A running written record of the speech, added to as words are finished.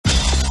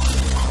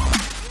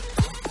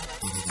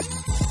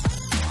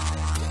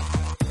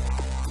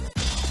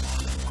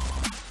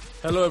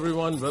Hello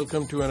everyone,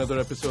 welcome to another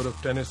episode of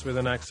Tennis with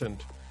an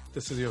Accent.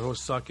 This is your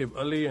host Saqib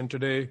Ali, and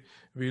today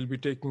we'll be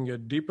taking a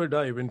deeper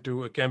dive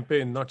into a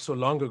campaign not so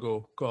long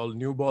ago called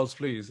New Balls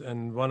Please,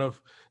 and one of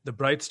the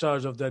bright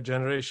stars of that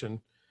generation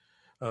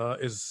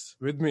is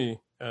with me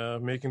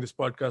making this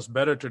podcast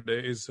better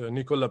today is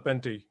Nico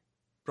Lapentti,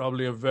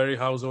 probably a very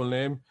household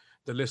name.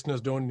 The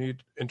listeners don't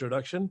need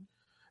introduction,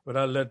 but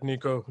I'll let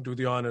Nico do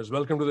the honors.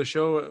 Welcome to the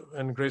show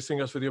and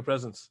gracing us with your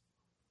presence.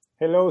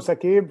 Hello,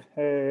 Saqib.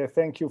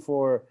 Thank you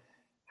for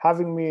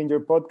having me in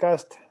your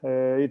podcast.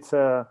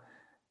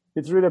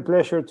 It's really a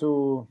pleasure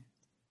to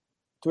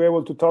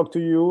able to talk to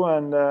you,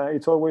 and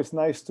it's always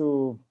nice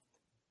to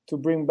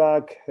bring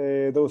back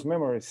those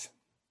memories.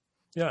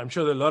 Yeah, I'm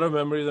sure there are a lot of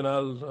memories, and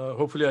I'll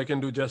hopefully I can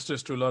do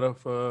justice to a lot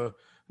of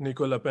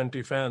Nico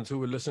Lapentti fans who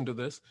will listen to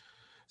this.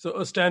 So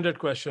a standard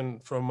question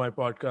from my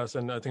podcast,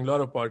 and I think a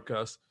lot of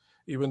podcasts,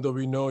 even though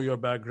we know your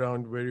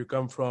background, where you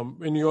come from,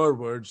 in your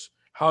words,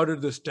 how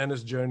did this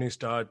tennis journey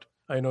start?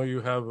 I know you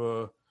have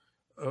a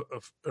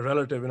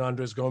relative in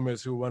Andres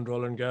Gomez who won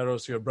Roland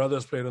Garros. Your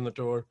brothers played on the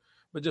tour.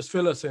 But just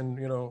fill us in,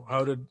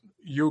 how did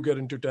you get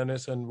into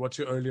tennis and what's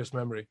your earliest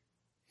memory?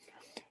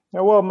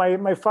 Well,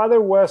 my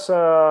father was,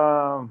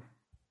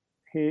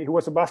 he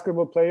was a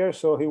basketball player,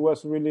 so he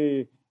was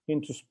really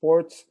into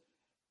sports.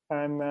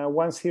 And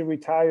once he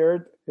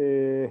retired,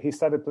 he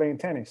started playing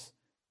tennis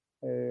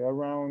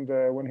around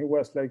when he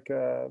was like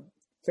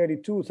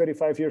 32,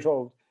 35 years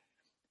old.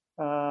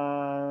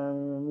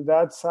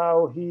 That's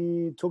how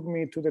he took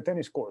me to the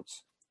tennis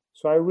courts.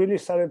 So I really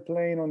started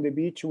playing on the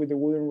beach with the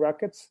wooden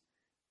rackets.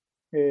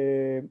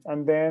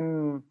 And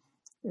then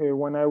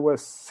when I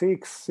was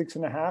six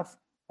and a half,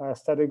 I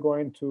started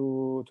going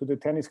to the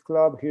tennis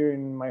club here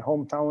in my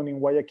hometown in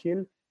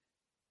Guayaquil.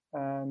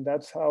 And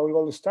that's how it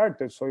all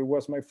started. So it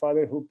was my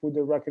father who put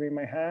the racket in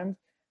my hand.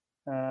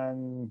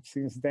 And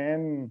since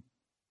then,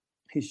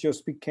 it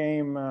just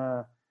became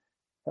a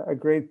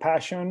great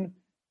passion.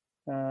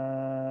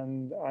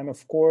 And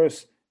of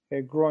course,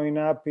 growing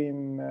up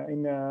in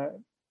a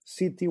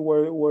city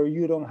where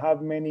you don't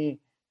have many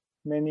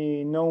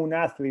known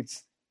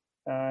athletes,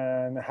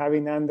 and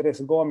having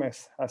Andres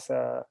Gomez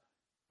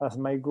as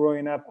my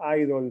growing up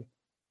idol,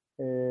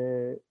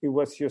 it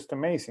was just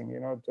amazing,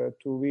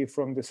 to be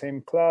from the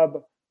same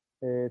club,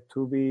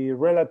 to be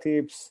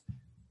relatives.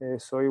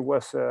 So it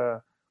was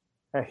a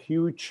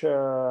huge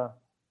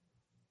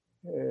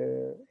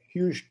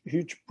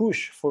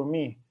push for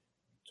me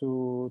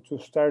to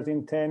start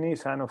in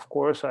tennis, and of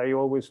course I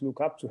always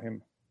look up to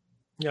him.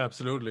 Yeah,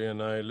 absolutely.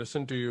 And I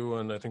listened to you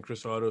on I think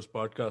Chris Otto's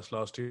podcast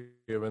last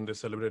year when they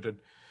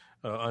celebrated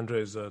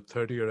Andre's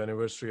 30-year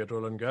anniversary at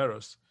Roland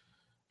Garros.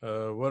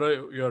 What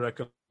are your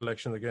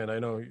recollections again? I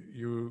know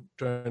you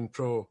turned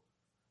pro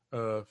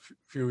a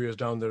few years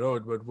down the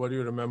road, but what do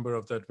you remember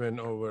of that win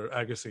over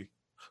Agassi?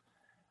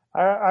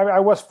 I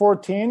was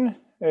 14,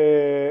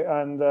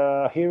 and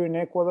here in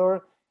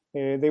Ecuador,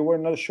 they were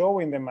not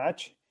showing the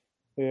match.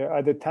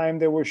 At the time,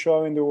 they were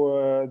showing the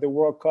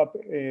World Cup,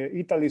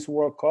 Italy's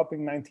World Cup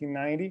in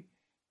 1990,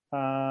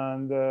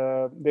 and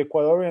the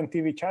Ecuadorian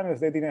TV channels,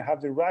 they didn't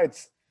have the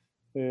rights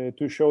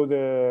to show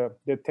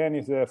the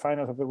tennis, the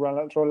finals of the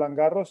Roland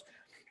Garros.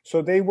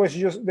 So they were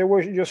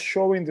just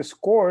showing the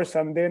scores,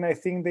 and then I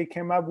think they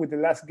came up with the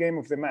last game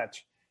of the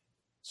match.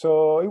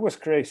 So it was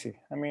crazy.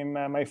 I mean,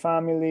 my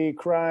family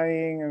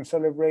crying and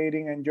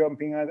celebrating and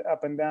jumping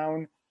up and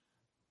down.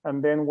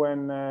 And then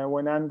when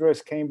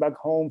Andres came back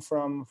home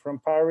from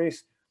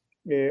Paris,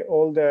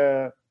 all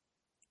the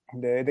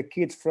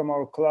kids from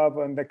our club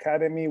and the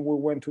academy, we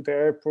went to the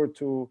airport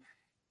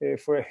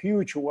for a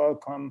huge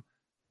welcome,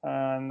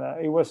 and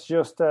it was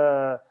just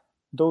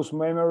those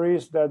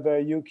memories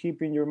that you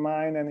keep in your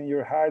mind and in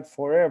your heart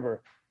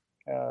forever.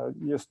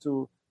 Just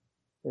to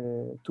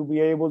be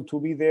able to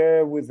be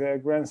there with a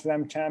Grand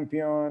Slam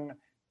champion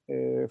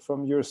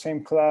from your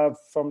same club,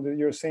 from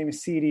your same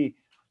city.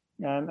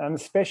 And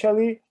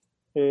especially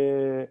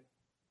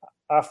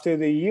after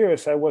the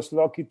years, I was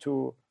lucky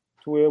to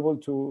able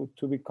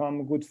to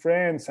become good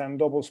friends and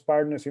doubles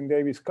partners in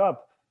Davis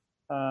Cup.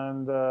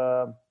 And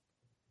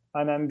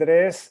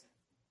Andres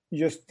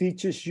just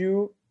teaches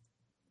you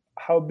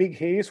how big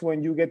he is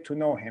when you get to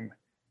know him,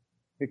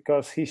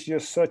 because he's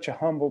just such a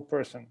humble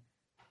person.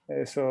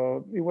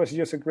 So it was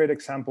just a great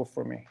example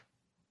for me.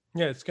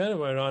 Yeah, it's kind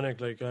of ironic.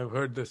 Like I've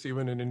heard this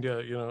even in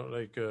India,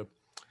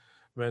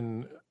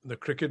 when the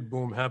cricket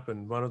boom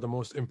happened, one of the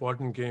most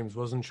important games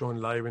wasn't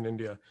shown live in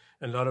India.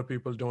 And a lot of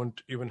people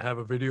don't even have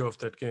a video of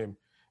that game.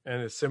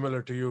 And it's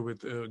similar to you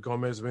with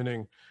Gomez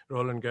winning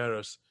Roland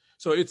Garros.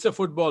 So it's a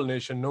football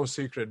nation, no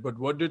secret. But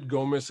what did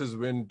Gomez's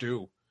win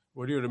do?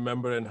 What do you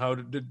remember? And how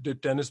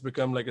did tennis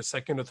become like a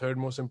second or third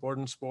most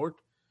important sport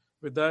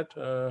with that?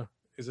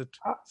 Is it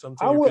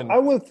something I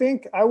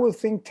would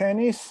think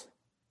tennis,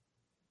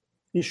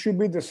 it should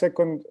be the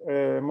second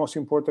most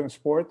important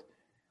sport.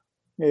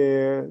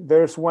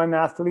 There's one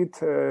athlete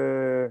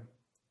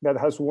that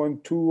has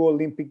won 2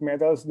 Olympic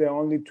medals, the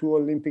only 2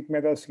 Olympic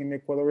medals in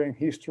Ecuadorian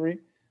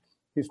history.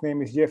 His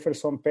name is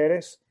Jefferson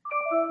Perez.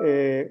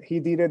 he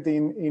did it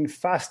in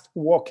fast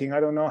walking. I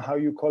don't know how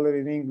you call it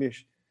in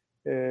English.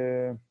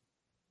 In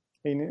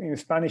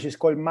Spanish, it's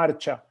called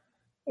marcha.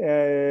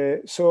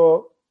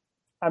 So,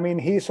 I mean,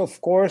 he's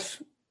of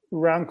course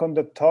ranked on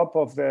the top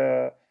of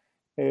the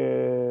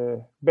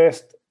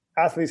best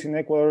athletes in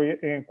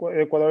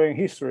Ecuadorian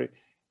history.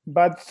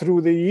 But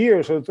through the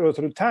years or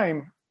through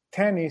time,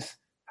 tennis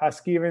has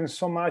given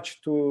so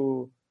much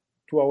to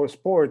our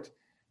sport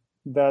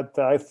that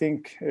I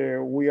think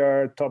we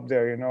are top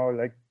there,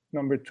 like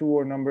number 2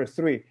 or number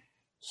 3.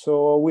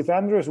 So with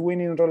Andres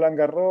winning Roland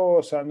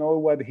Garros and all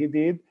what he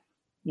did,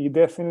 he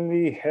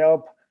definitely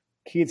helped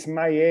kids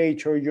my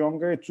age or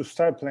younger to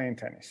start playing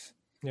tennis.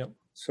 Yeah.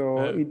 So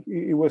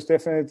it was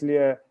definitely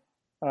a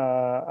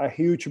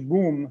huge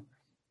boom.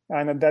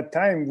 And at that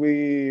time,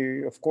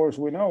 we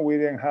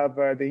didn't have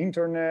the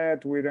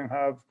internet, we didn't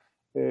have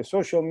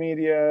social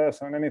media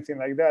and anything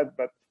like that.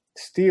 But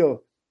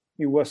still,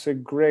 it was a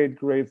great,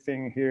 great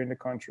thing here in the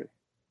country.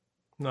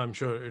 No, I'm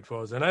sure it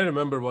was. And I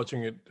remember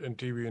watching it in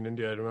TV in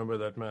India. I remember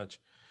that match.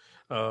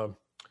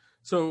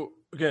 So,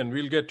 again,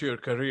 we'll get to your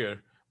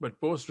career. But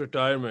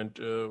post-retirement,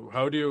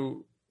 how do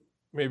you,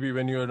 maybe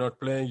when you're not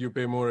playing, you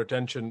pay more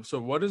attention?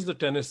 So what is the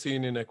tennis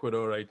scene in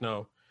Ecuador right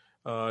now?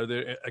 Are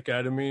there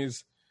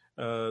academies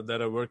that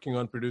are working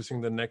on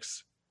producing the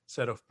next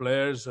set of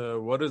players?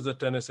 What is the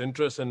tennis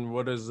interest, and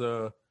what is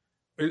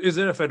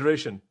there a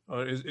federation,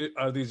 or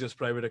are these just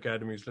private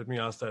academies? Let me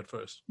ask that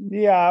first.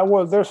 Yeah,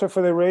 well, there's a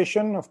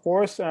federation, of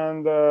course,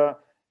 and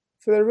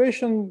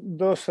federation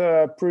does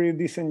a pretty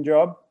decent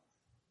job.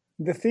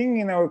 The thing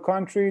in our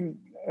country,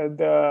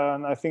 and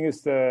I think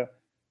it's a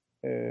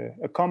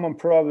common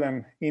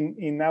problem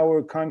in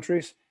our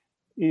countries,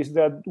 is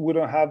that we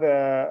don't have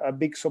a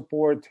big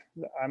support.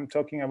 I'm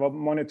talking about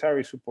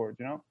monetary support,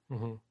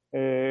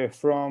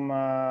 from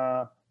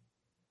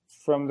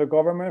the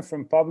government,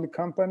 from public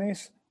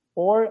companies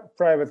or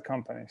private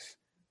companies.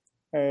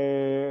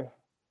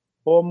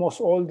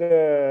 Almost all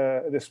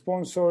the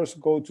sponsors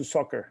go to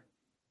soccer.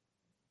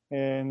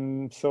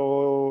 And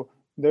so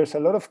there's a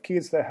lot of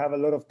kids that have a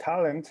lot of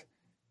talent,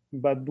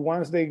 but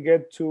once they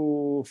get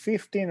to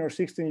 15 or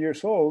 16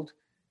 years old,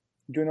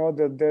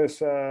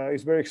 that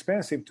it's very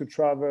expensive to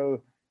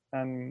travel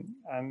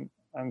and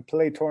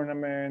play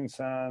tournaments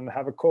and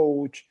have a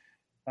coach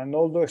and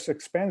all those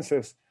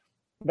expenses.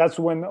 That's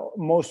when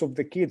most of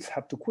the kids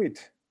have to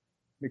quit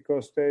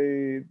because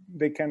they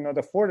cannot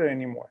afford it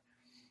anymore.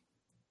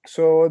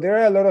 So there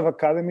are a lot of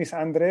academies.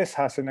 Andres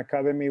has an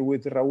academy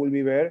with Raúl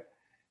Viver.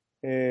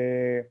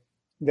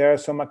 There are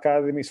some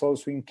academies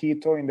also in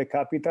Quito, in the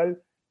capital.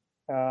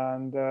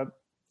 And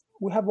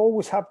we have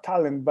always had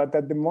talent, but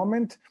at the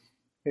moment,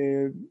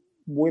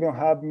 we don't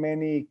have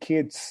many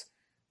kids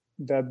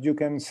that you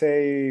can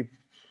say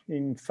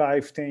in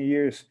 5-10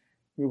 years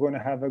we're going to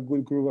have a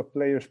good group of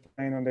players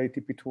playing on the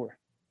ATP tour.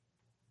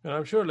 And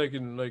I'm sure, like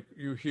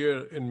you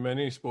hear in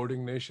many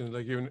sporting nations,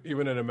 like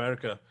even in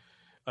America,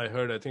 I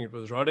think it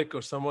was Roddick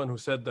or someone who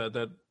said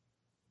that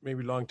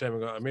maybe a long time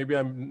ago. Maybe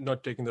I'm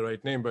not taking the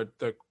right name, but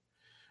the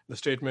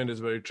statement is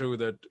very true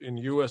that in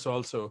US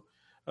also,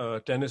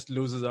 tennis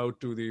loses out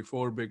to the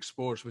 4 big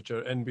sports, which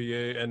are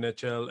NBA,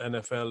 NHL,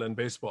 NFL, and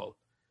baseball.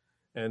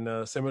 And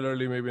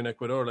similarly, maybe in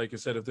Ecuador, like you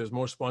said, if there's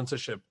more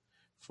sponsorship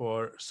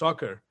for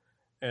soccer,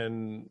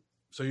 and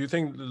so you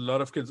think a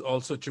lot of kids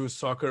also choose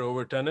soccer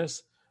over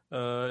tennis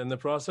in the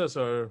process,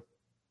 or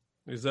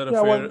is that a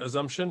fair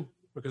assumption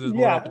because there's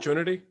more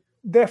opportunity?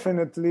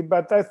 Definitely,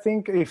 but I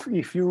think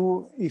if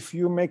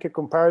you make a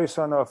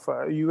comparison of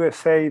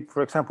USA,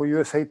 for example,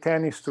 USA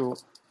tennis to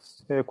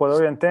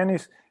Ecuadorian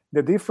tennis,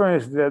 the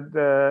difference is that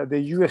the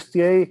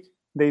USTA,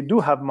 they do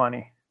have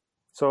money.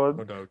 So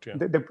no doubt, yeah.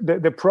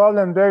 the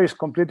problem there is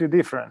completely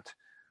different.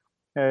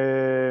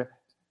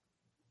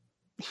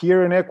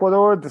 Here in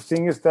Ecuador, the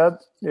thing is that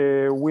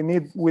we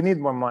need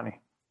more money.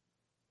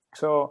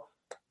 So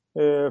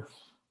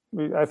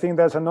I think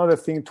that's another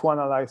thing to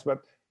analyze.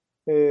 But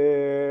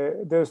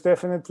there's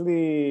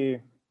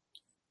definitely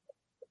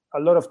a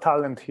lot of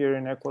talent here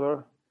in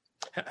Ecuador.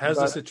 Has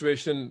the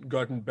situation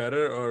gotten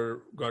better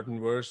or gotten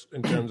worse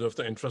in terms of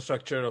the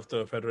infrastructure of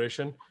the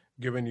federation,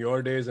 given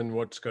your days and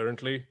what's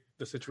currently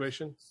the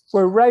situation?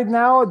 Well, right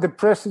now, the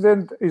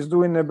president is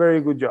doing a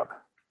very good job.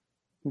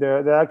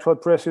 The actual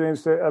president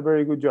is a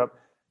very good job.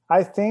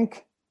 I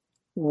think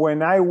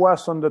when I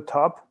was on the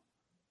top,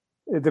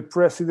 the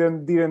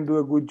president didn't do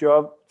a good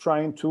job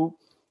trying to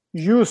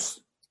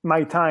use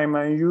my time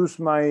and use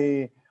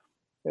my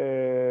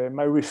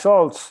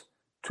results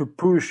to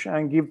push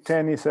and give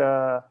tennis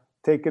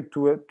take it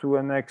to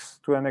a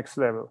next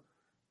level.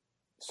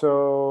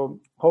 So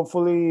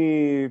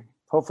hopefully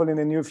in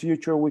the near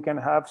future we can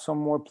have some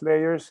more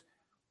players.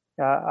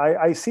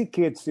 I see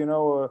kids,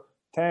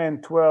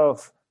 10,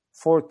 12,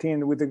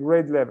 14 with a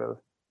great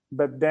level,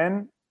 but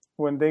then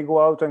when they go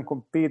out and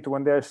compete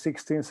when they're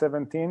 16,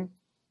 17,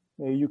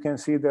 you can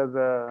see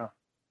that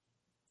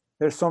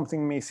there's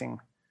something missing.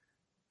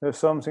 There's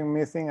something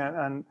missing,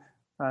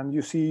 and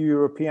you see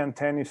European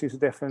tennis is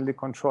definitely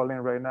controlling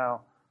right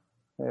now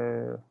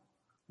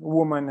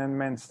women and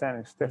men's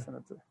tennis,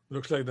 definitely.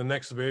 Looks like the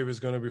next wave is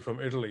going to be from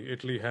Italy.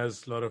 Italy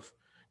has a lot of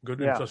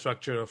good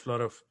infrastructure, of a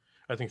lot of,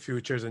 I think,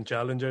 futures and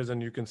challengers,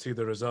 and you can see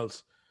the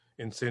results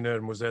in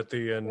Sinner,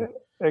 Musetti, and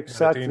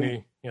exactly.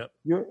 Berrettini. Yeah.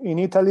 In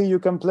Italy, you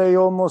can play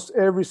almost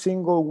every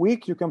single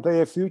week. You can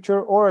play a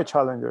future or a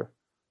challenger.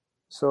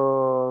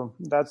 So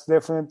that's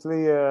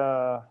definitely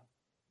a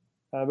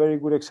very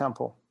good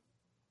example.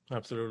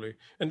 Absolutely.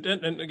 And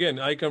again,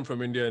 I come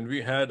from India, and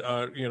we had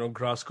our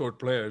grass court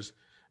players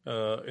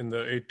in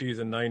the 80s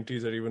and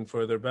 90s or even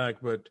further back.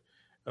 But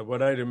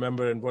what I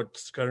remember and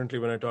what's currently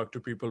when I talk to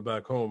people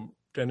back home,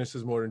 tennis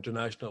is more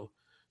international.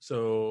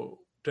 So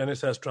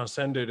tennis has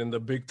transcended in the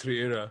big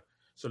three era.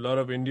 So a lot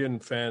of Indian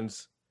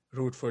fans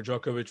root for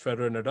Djokovic,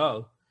 Federer,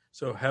 Nadal.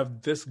 So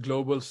have this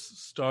global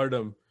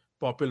stardom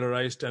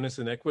popularized tennis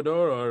in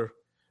Ecuador, or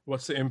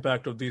what's the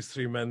impact of these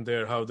three men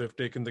there, how they've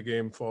taken the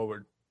game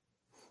forward?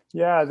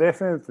 Yeah,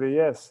 definitely,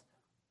 yes.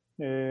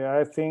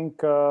 I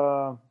think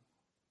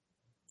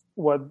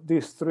what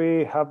these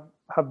three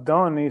have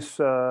done is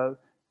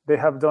they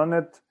have done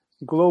it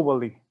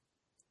globally,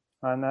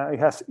 and it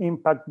has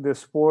impacted the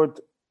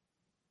sport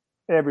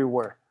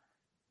everywhere.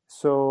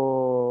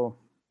 So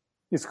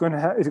it's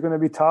gonna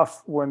be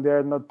tough when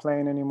they're not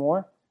playing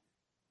anymore.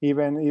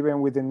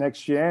 Even with the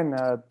next gen,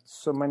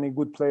 so many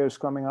good players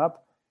coming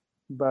up,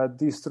 but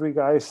these three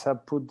guys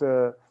have put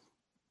the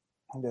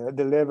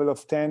level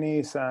of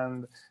tennis,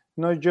 and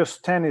not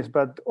just tennis,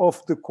 but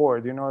off the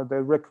court. They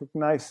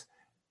recognize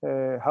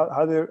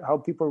how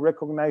people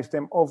recognize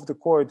them off the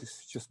court.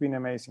 It's just been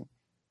amazing.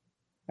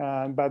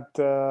 But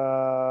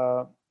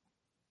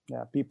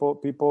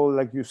people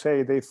like you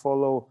say, they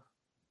follow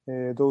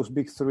those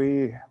big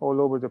three all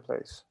over the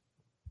place.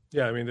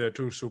 Yeah, I mean, they're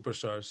true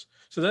superstars.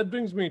 So that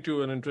brings me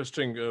to an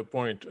interesting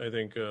point, I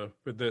think,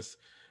 with this.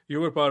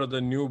 You were part of the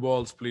New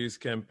Balls Please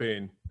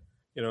campaign,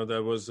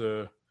 that was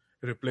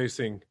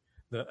replacing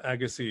the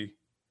Agassi,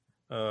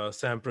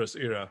 Sampras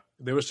era.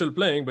 They were still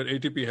playing, but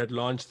ATP had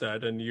launched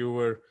that, and you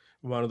were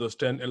one of those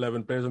 10,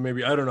 11 players, or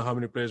maybe, I don't know how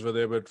many players were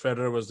there, but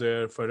Federer was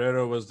there,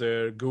 Ferrero was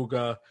there,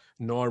 Guga,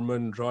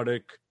 Norman,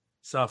 Roddick,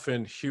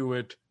 Safin,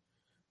 Hewitt,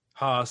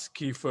 Haas,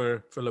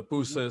 Kiefer,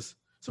 Philippoussis.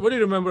 So what do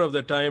you remember of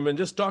that time? And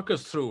just talk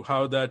us through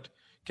how that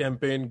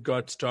campaign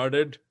got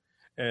started,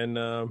 and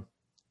how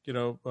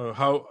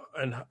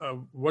and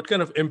what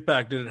kind of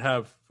impact did it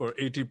have for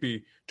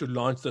ATP to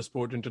launch the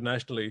sport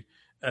internationally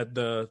at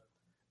the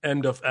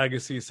end of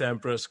Agassi,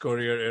 Sampras,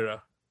 Courier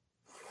era?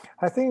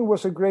 I think it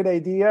was a great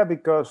idea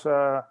because,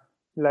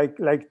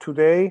 like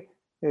today,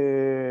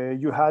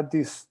 you had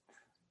this,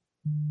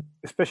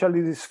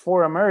 especially these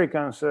four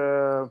Americans,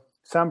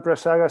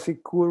 Sampras,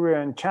 Agassi,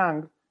 Courier, and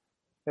Chang,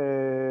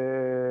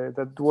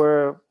 that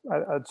were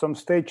at some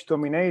stage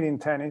dominating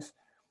tennis.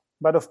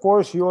 But of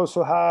course, you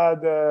also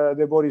had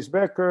the Boris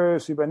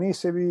Beckers,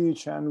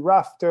 Ivanisevic, and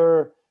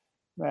Rafter,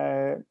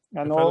 and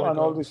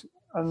all the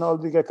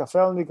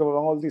Kafelnikov, and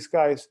all these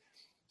guys.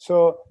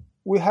 So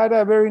we had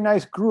a very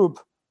nice group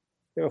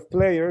of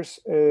players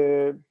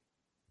that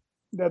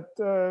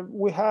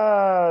we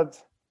had.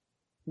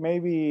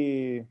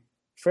 Maybe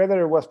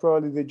Federer was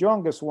probably the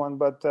youngest one,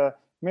 but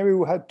maybe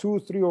we had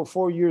 2, 3, or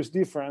 4 years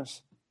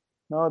difference.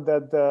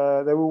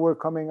 That we were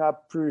coming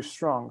up pretty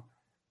strong.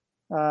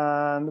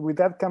 And with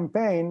that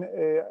campaign,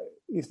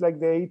 it's like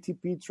the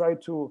ATP tried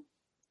to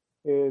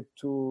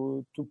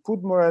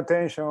put more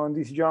attention on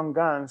these young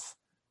guns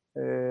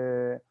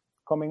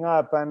coming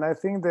up. And I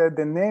think that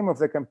the name of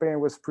the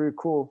campaign was pretty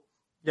cool.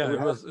 Yeah, it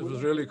was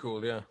really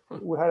cool. Yeah,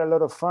 we had a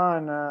lot of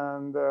fun,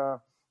 and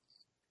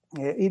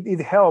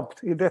it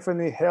helped. It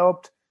definitely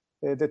helped.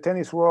 The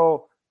tennis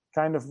world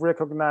kind of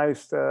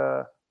recognized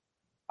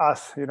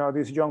us,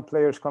 these young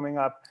players coming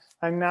up.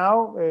 And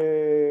now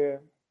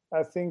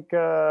I think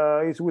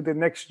it's with the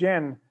next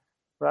gen,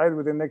 right?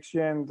 With the next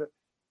gen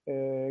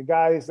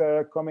guys that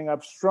are coming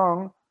up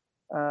strong.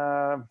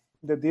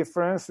 The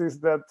difference is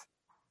that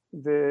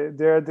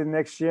they're the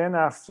next gen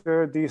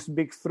after these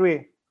big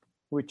three,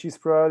 which is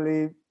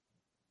probably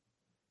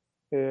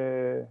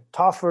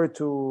tougher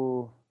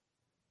to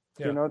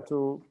be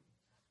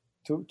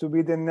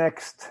the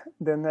next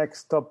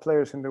top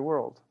players in the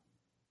world.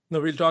 No,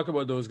 we'll talk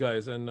about those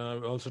guys, and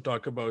also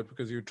talk about,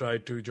 because you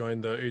tried to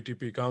join the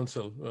ATP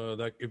Council,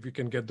 that if we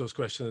can get those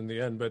questions in the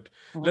end. But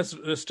let's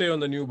stay on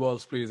the New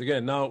Balls, please.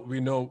 Again, now we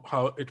know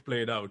how it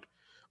played out.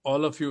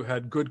 All of you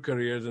had good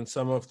careers, and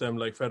some of them,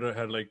 like Federer,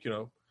 had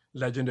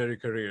legendary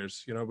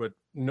careers, but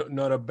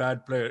not a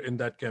bad player in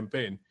that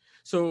campaign.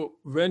 So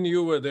when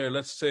you were there,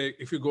 let's say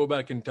if you go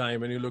back in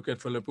time and you look at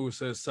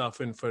Philippoussis,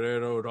 Safin,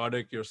 Ferrero,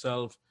 Roddick,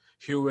 yourself,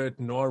 Hewitt,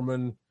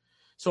 Norman,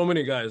 so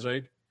many guys,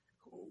 right?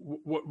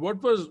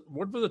 What was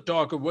the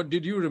talk of, what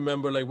did you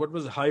remember? Like, what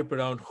was the hype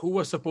around who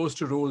was supposed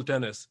to rule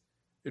tennis?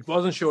 It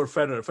wasn't sure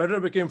Federer.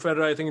 Federer became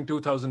Federer, I think, in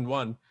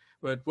 2001.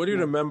 But what do you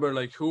remember?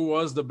 Like, who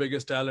was the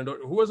biggest talent, or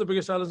who was the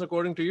biggest talent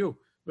according to you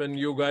when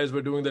you guys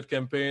were doing that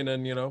campaign?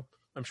 And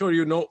I'm sure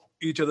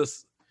each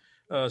other's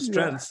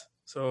strengths. Yeah.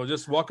 So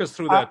just walk us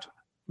through that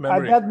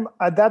memory.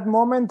 At that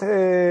moment,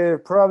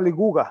 probably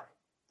Guga.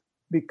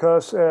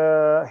 because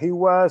he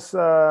was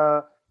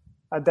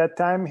at that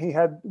time he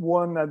had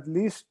won at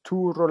least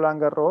 2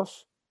 Roland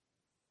Garros,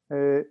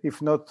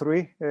 if not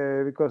 3,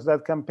 because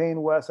that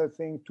campaign was, I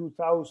think,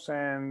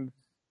 2000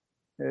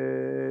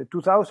 or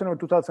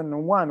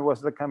 2001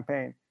 was the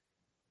campaign.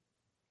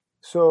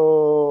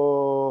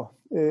 So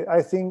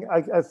I think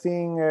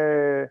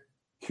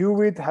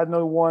Hewitt had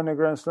not won a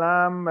Grand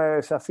Slam.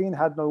 Safin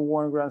had not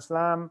won a Grand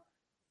Slam.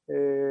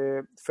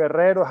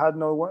 Ferrero had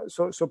not won.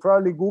 So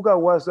probably Guga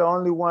was the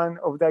only one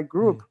of that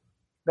group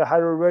that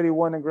had already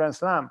won a Grand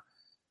Slam.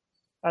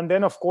 And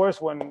then, of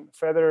course, when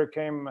Federer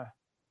came,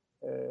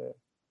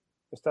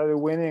 started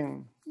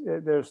winning,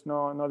 there's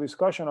no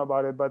discussion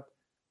about it. But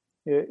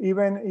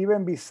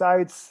even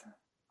besides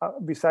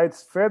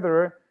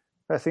Federer,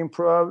 I think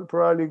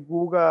probably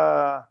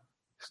Guga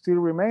still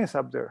remains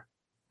up there.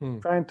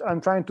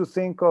 I'm trying to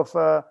think of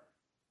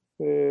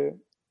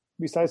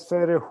besides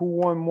Federer who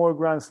won more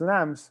Grand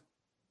Slams,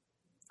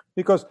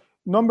 because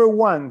number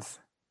ones,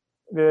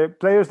 the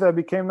players that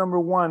became number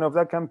one of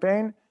that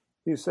campaign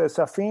is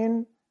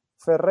Safin,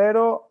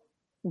 Ferrero,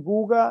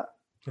 Guga,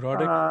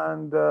 Roddick.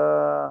 And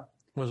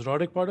was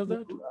Roddick part of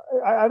that?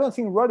 I don't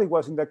think Roddick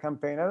was in that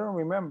campaign. I don't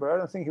remember. I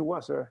don't think he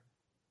was there.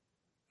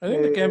 I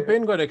think the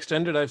campaign got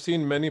extended. I've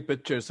seen many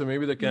pictures, so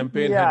maybe the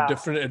campaign had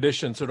different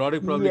editions. So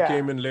Roddick probably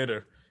came in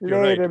later. You're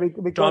right.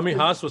 Because Tommy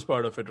Haas was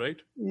part of it, right?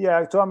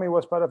 Yeah, Tommy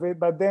was part of it.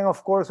 But then,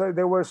 of course,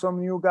 there were some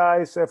new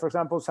guys. For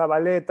example,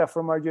 Zabaleta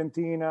from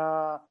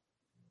Argentina.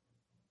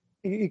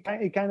 It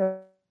kind of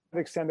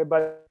extended,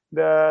 but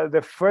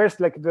the first,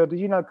 like the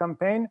original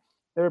campaign,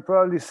 there were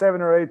probably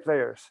 7 or 8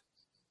 players.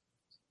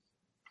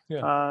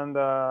 Yeah. And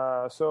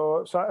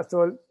so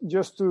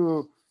just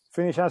to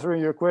finish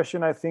answering your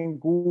question, I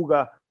think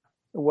Guga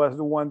was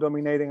the one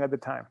dominating at the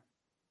time.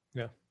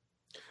 Yeah.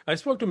 I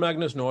spoke to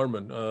Magnus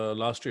Norman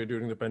last year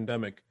during the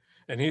pandemic,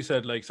 and he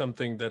said like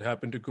something that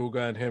happened to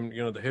Guga and him,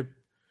 the hip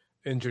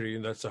injury,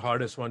 and that's the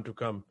hardest one to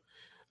come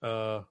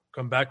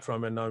back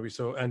from. And now we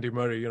saw Andy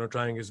Murray,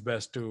 trying his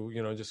best to,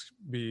 just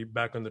be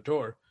back on the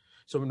tour.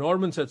 So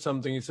Norman said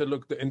something. He said,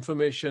 look, the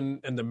information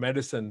and the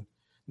medicine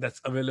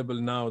that's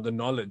available now, the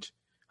knowledge,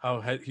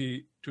 how had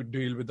he to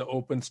deal with the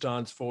open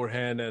stance,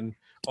 forehand, and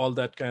all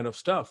that kind of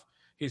stuff.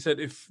 He said,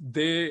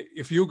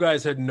 if you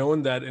guys had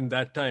known that in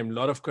that time, a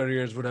lot of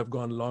careers would have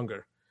gone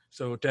longer.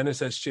 So tennis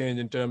has changed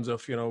in terms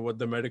of, what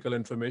the medical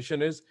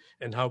information is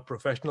and how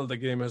professional the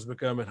game has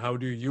become and how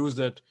do you use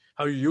that,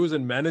 how you use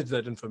and manage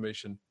that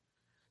information.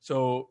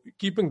 So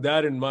keeping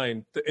that in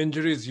mind, the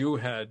injuries you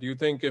had, do you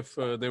think if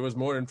there was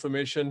more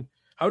information,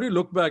 how do you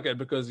look back at,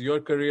 because your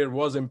career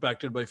was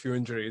impacted by a few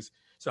injuries.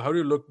 So how do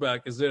you look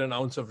back? Is there an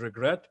ounce of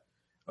regret?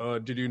 Or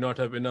did you not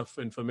have enough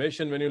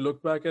information when you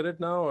look back at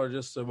it now, or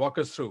just walk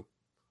us through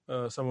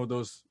some of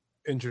those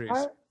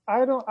injuries?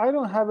 I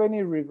don't have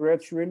any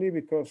regrets really,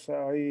 because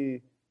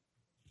I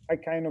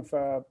kind of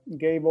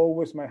gave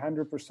always my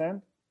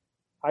 100%.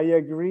 I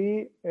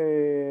agree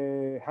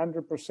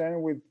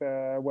 100% with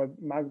what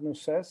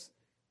Magnus says.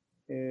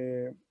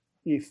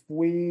 If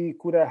we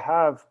could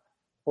have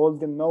all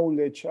the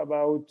knowledge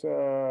about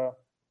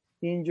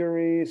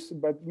injuries,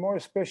 but more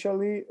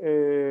especially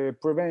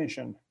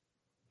prevention,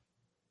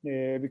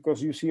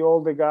 because you see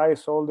all the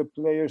guys, all the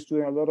players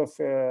doing a lot of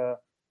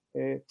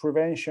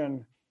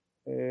prevention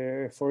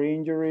for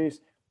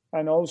injuries,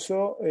 and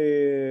also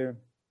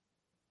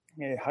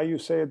how you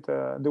say it,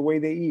 the way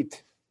they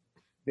eat.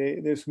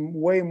 There's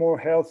way more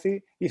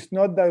healthy. It's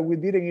not that we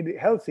didn't eat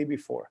healthy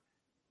before,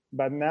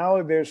 but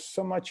now there's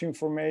so much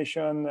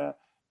information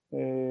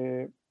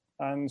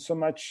and so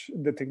much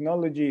the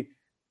technology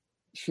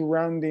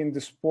surrounding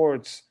the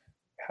sports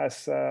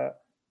has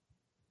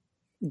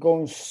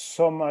gone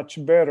so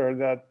much better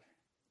that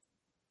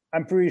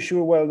I'm pretty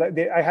sure,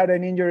 I had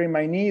an injury in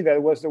my knee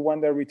that was the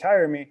one that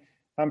retired me.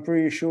 I'm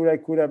pretty sure I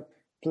could have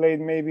played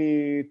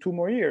maybe 2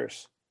 more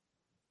years,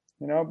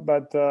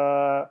 but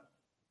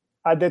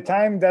at the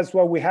time, that's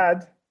what we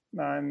had,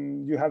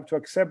 and you have to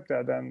accept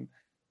that. And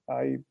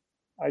I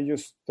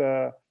just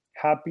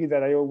happy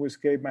that I always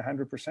gave my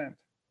 100%.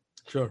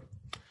 Sure.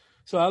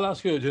 So I'll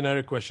ask you a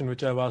generic question,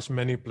 which I've asked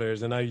many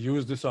players, and I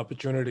use this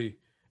opportunity.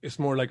 It's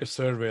more like a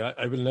survey.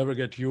 I will never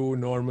get you,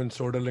 Norman,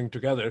 Soderling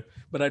together,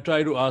 but I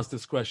try to ask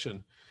this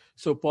question.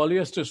 So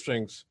polyester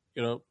strings,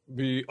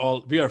 we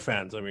are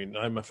fans. I mean,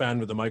 I'm a fan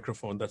with a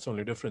microphone. That's the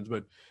only difference.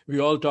 But we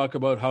all talk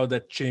about how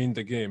that changed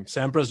the game.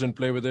 Sampras didn't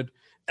play with it.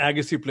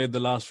 Agassi played the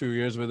last few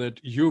years with it.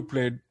 You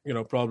played,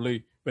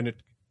 probably when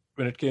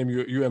it came,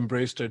 you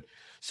embraced it.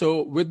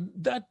 So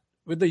with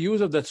the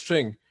use of that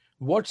string,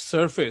 what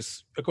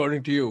surface,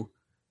 according to you,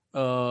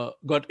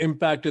 got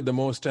impacted the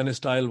most tennis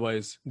style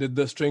wise? Did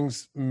the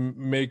strings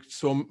make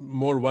so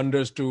more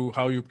wonders to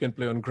how you can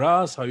play on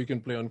grass, how you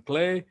can play on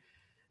clay?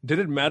 Did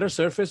it matter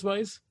surface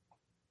wise?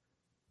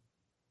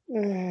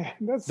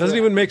 Doesn't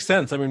even make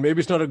sense. I mean, maybe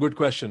it's not a good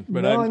question,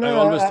 but I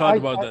always thought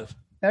about that.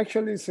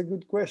 Actually, it's a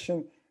good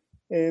question.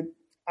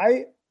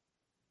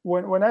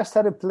 When I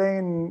started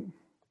playing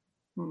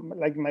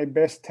like my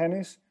best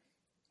tennis,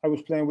 I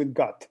was playing with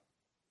gut.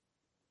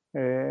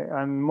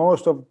 And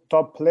most of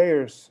top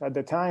players at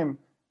the time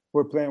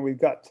were playing with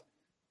gut,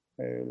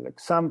 like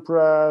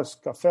Sampras,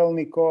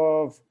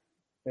 Kafelnikov,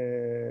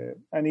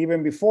 and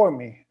even before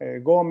me,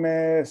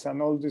 Gomez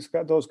and all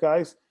those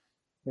guys.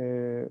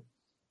 And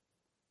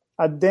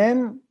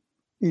then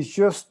it's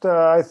just,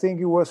 I think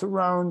it was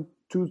around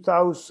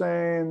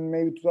 2000,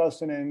 maybe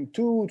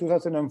 2002,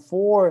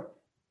 2004,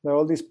 that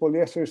all these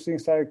polyester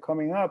things started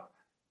coming up.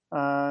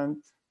 And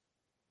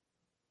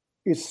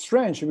it's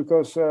strange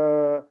because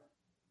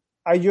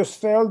I just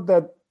felt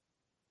that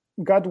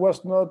God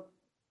was not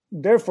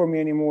there for me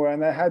anymore,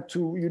 and I had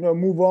to,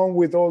 move on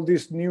with all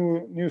these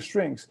new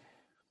strings.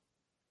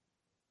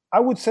 I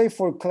would say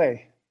for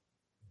clay,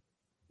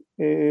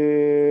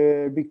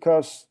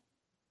 because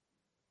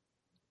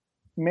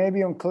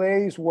maybe on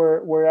clays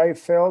where I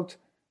felt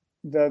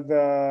that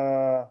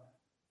the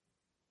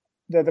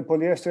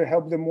polyester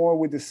helped them more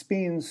with the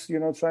spins,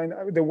 trying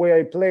the way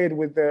I played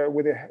with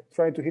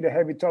trying to hit a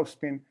heavy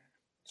topspin.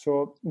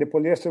 So the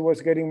polyester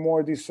was getting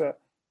more this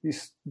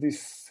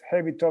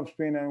heavy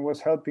topspin and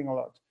was helping a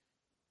lot.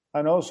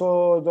 And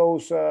also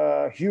those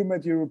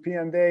humid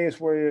European days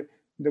where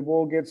the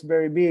ball gets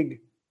very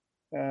big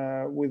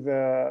with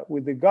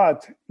the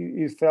gut,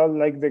 it felt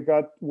like the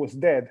gut was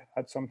dead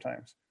at some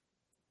times.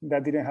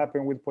 That didn't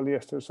happen with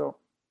polyester. So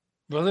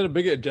was it a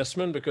big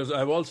adjustment? Because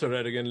I've also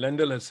read, again,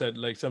 Lendl has said,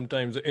 like,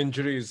 sometimes the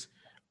injuries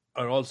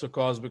are also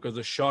caused because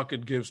the shock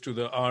it gives to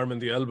the arm and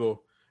the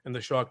elbow, and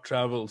the shock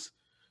travels.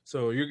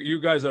 So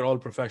you guys are all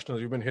professionals.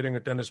 You've been hitting a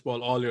tennis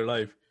ball all your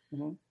life.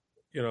 Mm-hmm.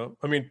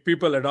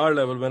 People at our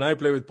level, when I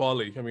play with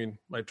Poly,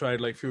 I tried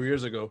like a few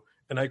years ago,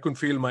 and I couldn't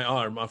feel my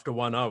arm after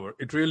 1 hour.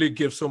 It really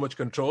gives so much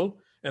control,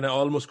 and I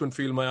almost couldn't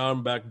feel my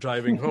arm back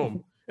driving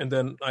home. And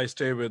then I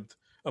stay with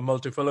a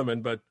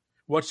multifilament. But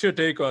what's your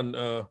take on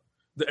the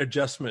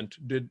adjustment?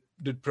 Did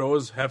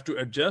pros have to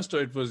adjust,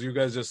 or it was you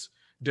guys just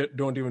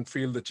don't even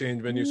feel the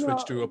change when you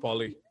switch to a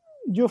Poly?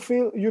 You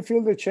feel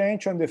the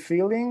change on the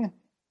feeling,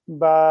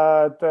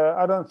 but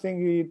I don't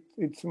think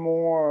it's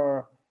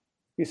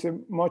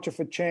much of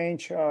a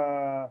change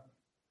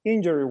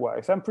injury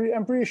wise. I'm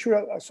pretty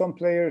sure some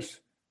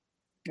players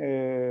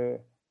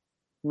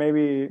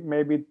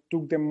maybe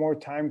took them more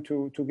time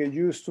to get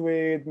used to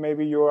it.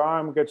 Maybe your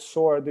arm gets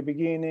sore at the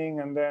beginning,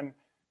 and then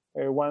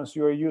once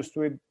you're used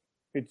to it,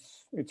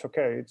 it's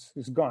okay.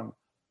 It's gone.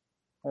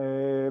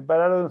 But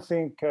I don't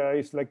think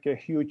it's like a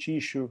huge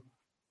issue,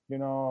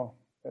 and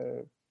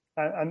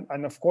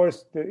of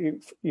course,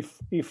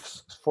 if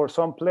for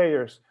some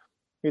players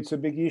it's a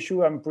big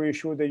issue, I'm pretty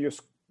sure they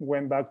just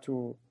went back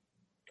to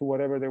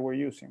whatever they were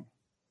using.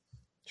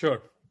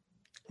 Sure.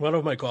 One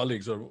of my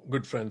colleagues or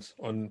good friends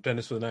on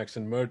Tennis with an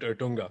Accent, Mert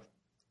Ertunga,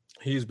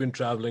 he's been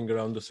traveling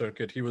around the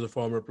circuit. He was a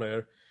former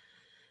player.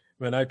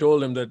 When I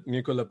told him that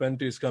Nico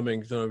Lapentti is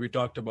coming, we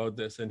talked about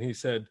this, and he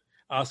said,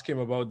 ask him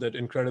about that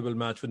incredible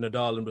match with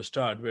Nadal in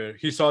Bastard, where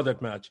he saw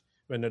that match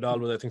when Nadal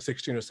was, I think,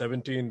 16 or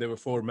 17. There were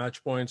 4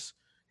 match points.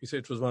 He said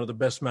it was one of the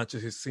best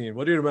matches he's seen.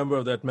 What do you remember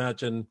of that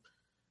match? And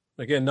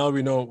again, now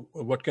we know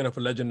what kind of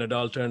a legend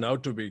Nadal turned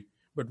out to be.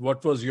 But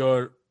what was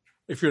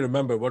if you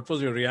remember, what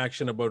was your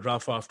reaction about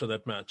Rafa after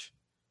that match?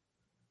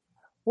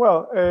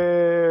 Well,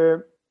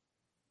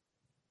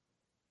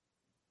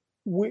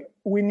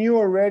 we knew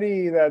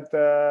already that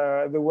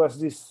there was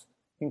this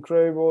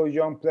incredible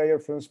young player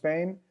from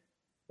Spain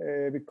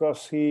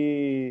because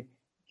he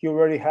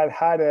already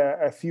had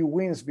a few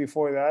wins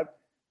before that.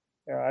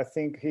 I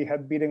think he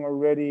had beaten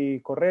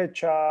already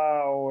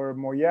Correcha or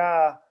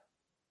Moya.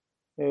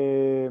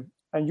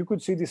 And you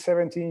could see this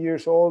 17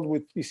 years old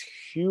with these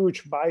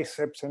huge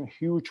biceps and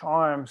huge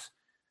arms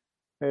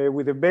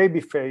with a baby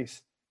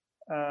face.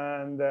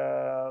 And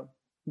the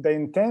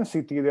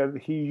intensity that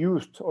he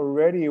used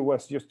already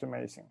was just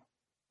amazing.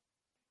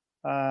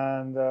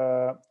 And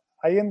I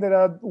ended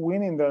up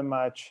winning that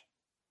match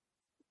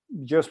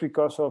just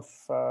because of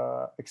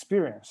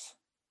experience.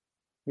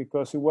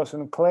 Because it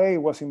wasn't clay,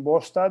 it was in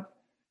Bostad.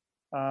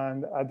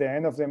 And at the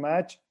end of the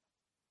match,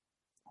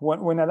 when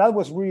Nadal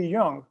was really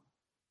young,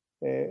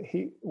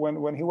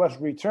 when he was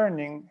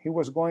returning, he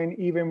was going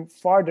even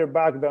farther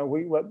back than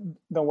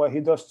what he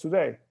does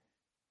today.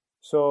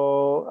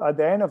 So at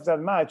the end of that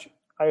match,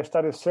 I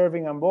started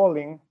serving and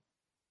bowling,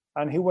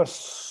 and he was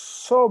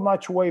so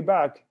much way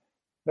back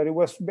that it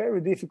was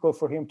very difficult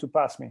for him to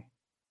pass me.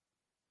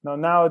 Now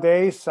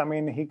nowadays,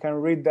 he can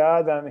read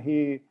that and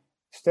he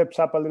steps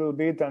up a little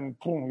bit and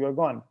boom, you're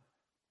gone.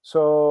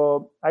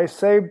 So I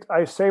saved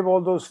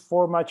all those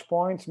 4 match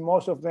points,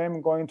 most of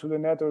them going to the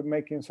net or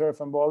making serve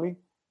and volley.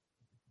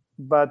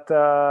 But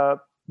the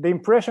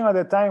impression at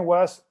the time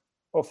was,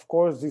 of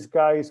course, this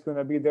guy is going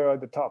to be there at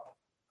the top.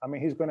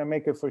 He's going to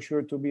make it for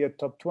sure to be a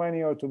top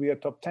 20 or to be a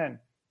top 10.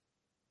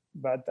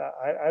 But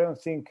I don't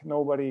think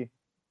nobody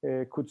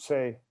could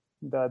say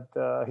that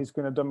he's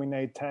going to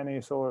dominate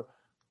tennis or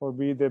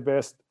be the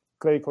best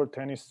clay court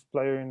tennis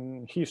player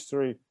in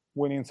history,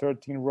 winning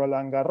 13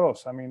 Roland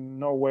Garros.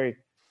 No way.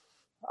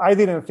 I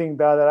didn't think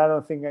that, and I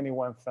don't think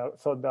anyone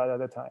thought that at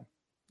the time.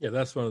 Yeah,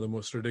 that's one of the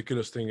most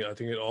ridiculous things, I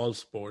think, in all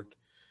sport.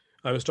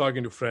 I was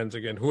talking to friends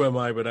again. Who am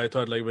I? But I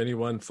thought like when he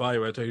won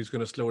 5, I thought he's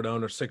going to slow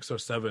down at 6 or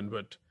 7.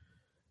 But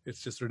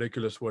it's just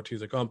ridiculous what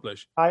he's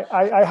accomplished. I've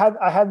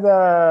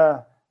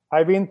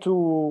been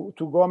to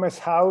Gomez's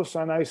house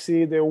and I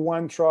see the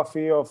one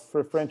trophy of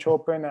the French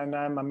Open and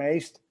I'm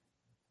amazed.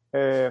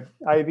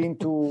 I've been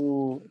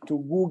to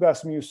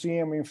Guga's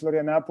museum in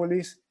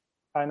Florianopolis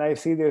and I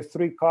see the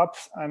 3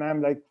 cups and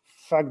I'm like,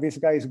 fuck, this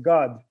guy is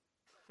God,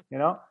 you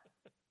know?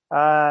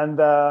 And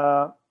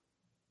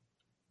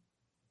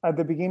at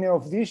the beginning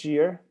of this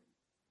year,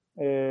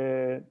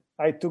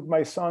 I took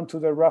my son to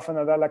the Rafael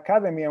Nadal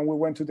Academy and we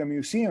went to the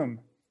museum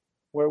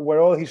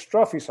where all his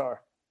trophies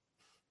are.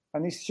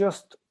 And it's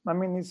just, I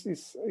mean, it's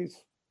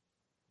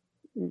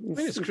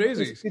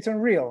crazy. It's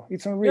unreal.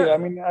 It's unreal. Yeah. I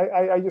mean,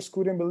 I just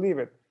couldn't believe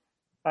it.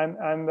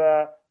 And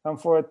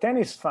for a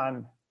tennis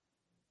fan,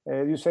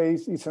 you say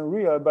it's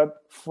unreal,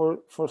 but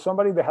for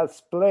somebody that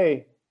has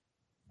played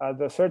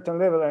at a certain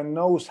level and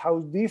knows how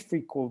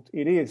difficult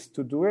it is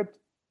to do it,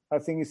 I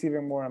think it's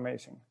even more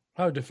amazing.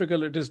 How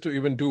difficult it is to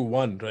even do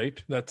one,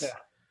 right? That's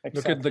exactly.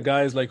 Look at the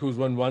guys like who's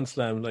won 1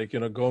 slam, like,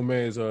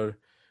 Gomez or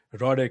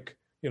Roddick,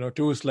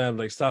 2 slams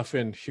like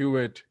Safin,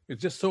 Hewitt.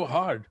 It's just so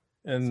hard.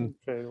 And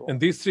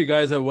these 3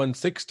 guys have won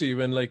 60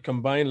 when like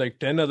combined like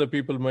 10 other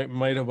people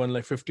might have won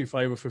like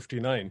 55 or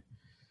 59.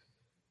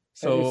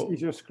 So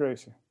it's just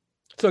crazy.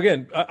 So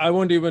again, I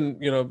won't even,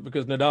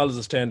 because Nadal is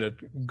the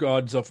standard,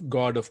 God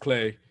of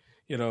clay,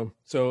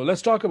 So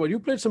let's talk about, you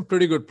played some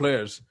pretty good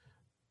players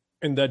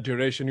in that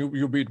duration.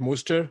 You beat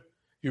Muster,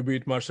 you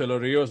beat Marcelo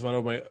Rios, one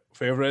of my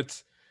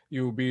favorites.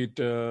 You beat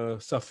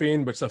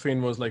Safin, but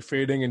Safin was like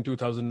fading in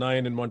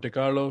 2009 in Monte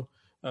Carlo.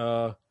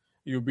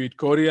 You beat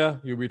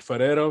Coria, you beat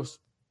Ferreros.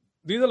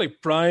 These are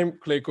like prime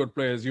clay court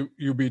players.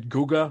 You beat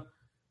Guga.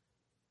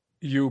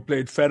 You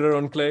played Federer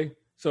on clay.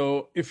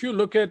 So if you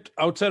look at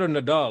outside of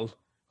Nadal,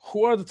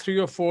 who are the 3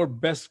 or 4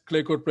 best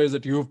clay court players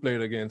that you've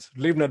played against?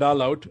 Leave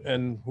Nadal out,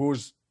 and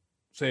who's,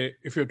 say,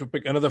 if you have to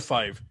pick another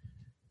 5?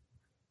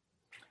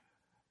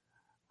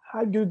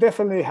 You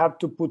definitely have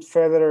to put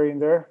Federer in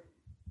there.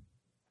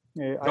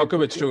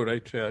 Djokovic too,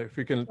 right? Yeah. If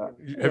you can,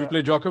 have you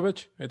played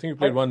Djokovic? I think you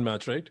played 1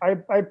 match, right?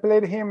 I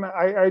played him.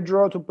 I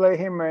drew to play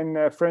him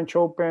in French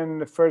Open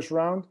the first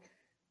round,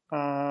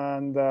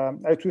 and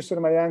I twisted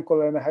my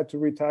ankle and I had to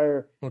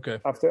retire. Okay.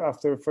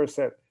 After the first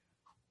set.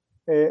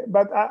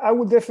 But I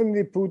would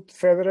definitely put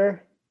Federer.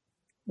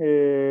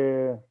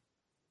 I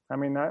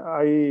mean,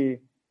 I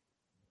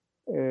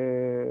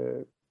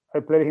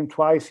played him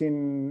twice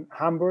in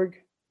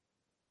Hamburg,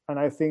 and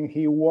I think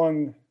he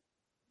won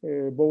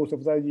both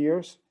of that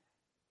years.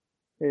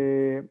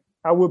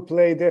 I would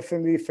play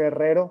definitely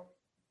Ferrero.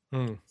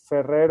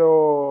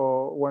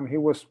 Ferrero, when he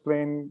was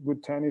playing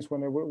good tennis,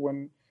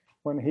 when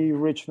he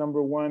reached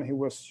number 1, he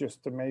was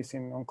just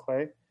amazing on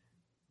clay.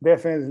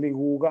 Definitely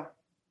Guga.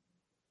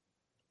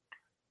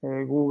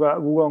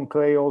 Guga on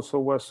clay also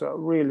was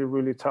really,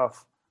 really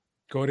tough.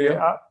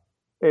 Coria?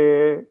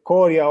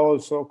 Coria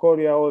also.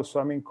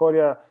 I mean,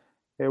 Coria,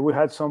 we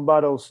had some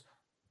battles,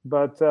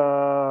 but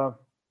I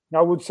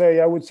would say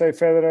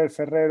Federer,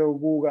 Ferrero,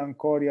 Guga, and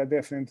Coria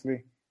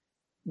definitely.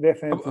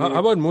 How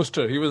about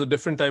Muster? He was a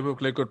different type of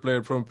clay court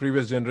player from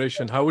previous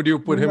generation. How would you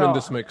put him in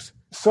this mix?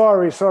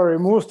 Sorry,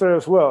 Muster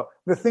as well.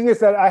 The thing is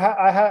that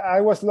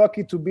I was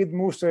lucky to beat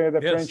Muster at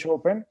the French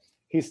Open.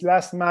 His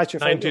last match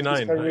of his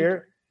career.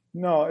 Right?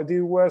 No, it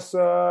was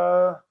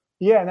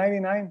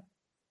 99.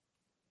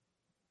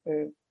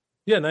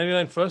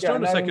 99 first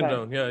round or second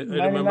round? Yeah, I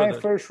 99 remember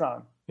that. First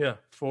round. Yeah,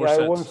 4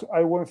 sets.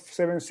 I won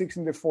 7-6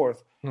 in the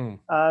 4th.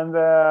 And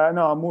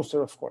no,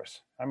 Muster, of course.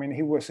 I mean,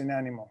 he was an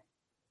animal.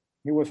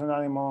 He was an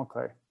animal on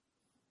clay.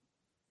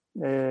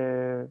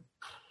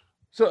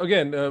 So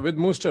again, with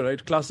Muster,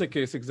 right? Classic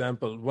case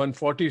example. Won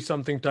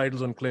 40-something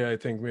titles on clay, I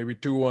think. Maybe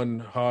 2 on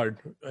hard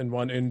and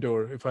 1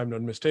 indoor, if I'm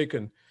not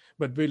mistaken.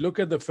 But we look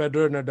at the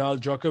Federer, Nadal,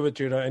 Djokovic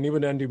era, and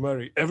even Andy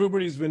Murray.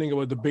 Everybody's winning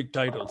about the big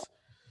titles.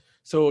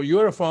 So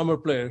you're a former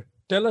player.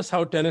 Tell us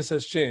how tennis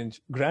has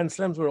changed. Grand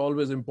Slams were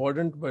always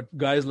important, but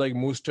guys like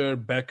Muster,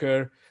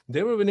 Becker,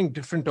 they were winning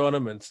different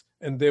tournaments.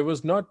 And there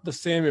was not the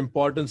same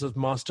importance as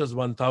Masters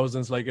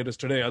 1000s like it is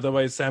today.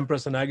 Otherwise,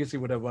 Sampras and Agassi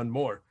would have won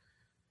more.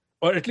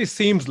 Or at least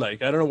seems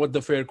like. I don't know what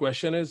the fair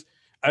question is.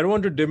 I don't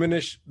want to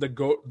diminish the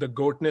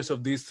goatness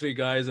of these 3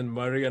 guys and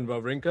Murray and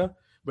Wawrinka,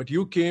 but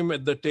you came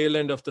at the tail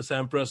end of the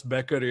Sampras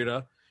Becker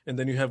era, and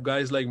then you have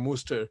guys like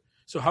Muster.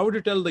 So how would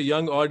you tell the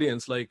young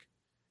audience, like,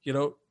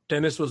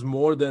 tennis was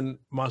more than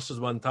Masters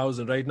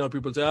 1000? Right now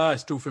people say,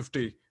 it's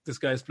 250. This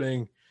guy's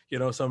playing,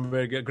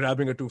 somewhere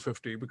grabbing a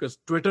 250, because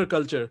Twitter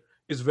culture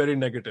is very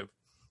negative.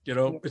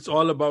 It's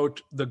all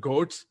about the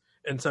GOATs,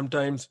 and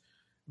sometimes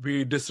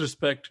we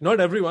disrespect, not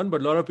everyone,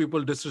 but a lot of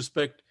people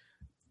disrespect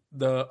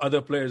the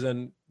other players.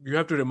 And you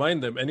have to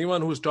remind them,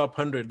 anyone who's top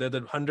 100, they're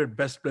the 100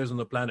 best players on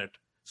the planet.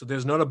 So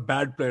there's not a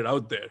bad player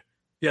out there.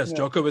 Yes,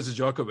 Djokovic is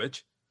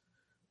Djokovic.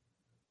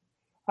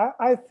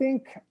 I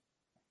think,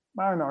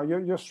 I don't know,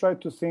 you just try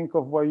to think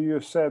of what you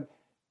said.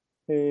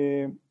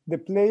 The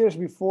players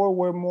before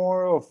were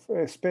more of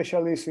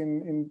specialists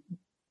in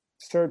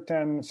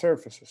certain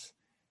surfaces.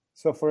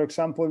 So, for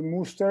example,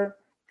 Muster,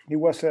 he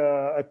was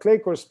a clay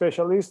court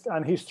specialist,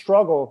 and he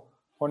struggled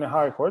on a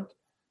hard court.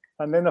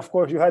 And then, of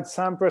course, you had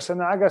Sampras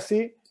and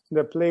Agassi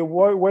that play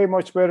way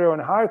much better on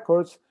hard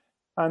courts,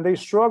 and they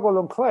struggle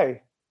on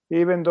clay.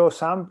 Even though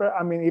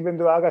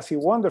Agassi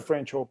won the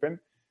French Open,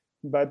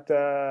 but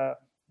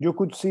you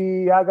could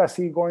see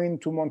Agassi going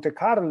to Monte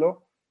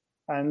Carlo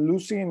and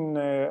losing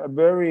a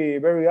very,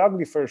 very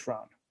ugly first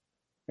round.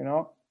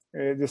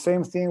 The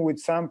same thing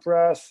with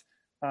Sampras,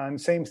 and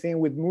same thing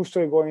with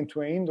Muster going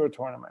to an indoor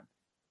tournament.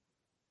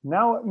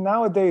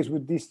 Nowadays,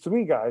 with these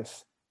three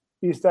guys,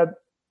 is that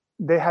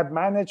they have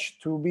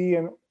managed to be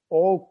an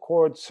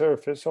all-court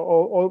surface,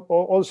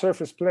 all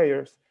surface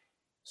players.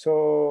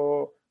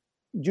 So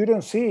you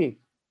don't see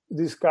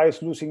these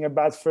guys losing a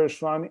bad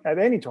first round at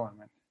any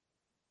tournament.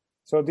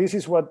 So this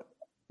is what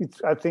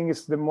I think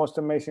is the most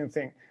amazing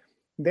thing.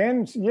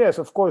 Then, yes,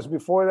 of course,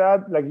 before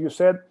that, like you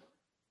said,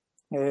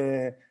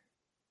 I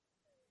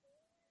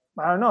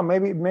don't know,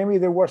 maybe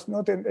there was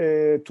not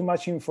too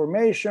much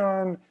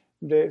information.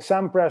 The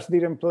Sampras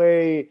didn't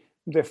play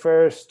the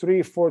first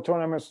 3-4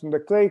 tournaments on the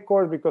clay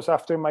court because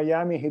after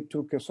Miami, he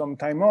took some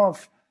time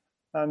off.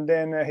 And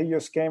then he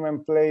just came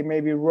and played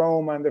maybe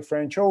Rome and the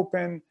French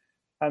Open.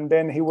 And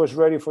then he was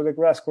ready for the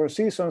grass court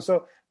season.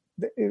 So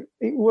it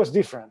was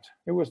different.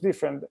 It was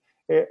different.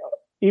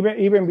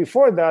 Even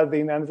before that,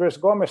 in Andres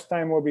Gomez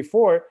time or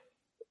before,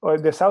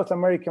 the South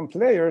American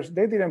players,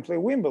 they didn't play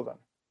Wimbledon.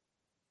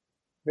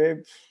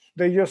 They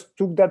just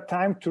took that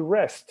time to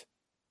rest,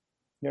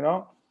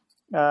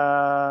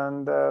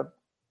 And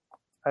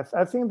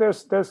I think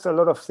there's a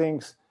lot of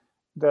things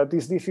that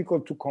is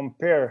difficult to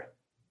compare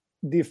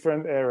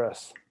different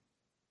eras.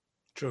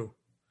 True.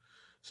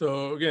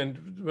 So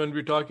again, when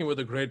we're talking about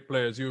the great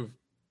players,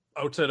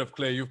 outside of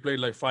clay, you've played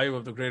like 5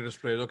 of the greatest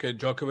players. Okay,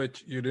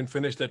 Djokovic, you didn't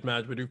finish that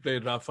match, but you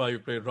played Rafa, you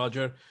played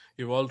Roger,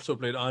 you've also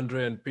played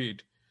Andre and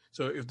Pete.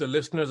 So if the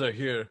listeners are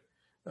here,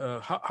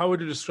 how would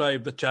you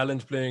describe the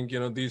challenge playing,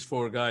 these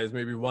 4 guys,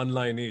 maybe one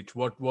line each?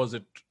 What was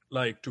it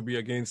like to be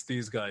against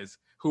these guys?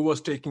 Who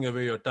was taking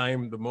away your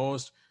time the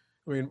most?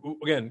 I mean,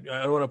 again,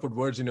 I don't want to put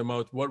words in your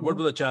mouth. What were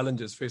the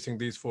challenges facing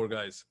these 4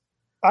 guys?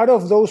 Out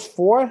of those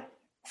 4,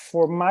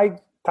 for my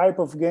type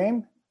of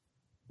game,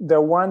 the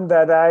one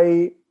that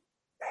I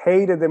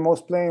hated the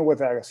most playing was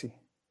Agassi.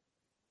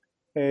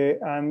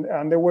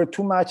 And there were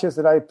 2 matches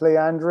that I play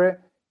Andre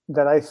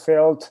that I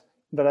felt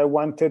that I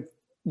wanted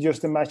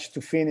just the match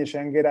to finish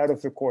and get out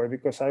of the court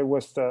because I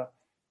was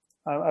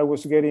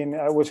getting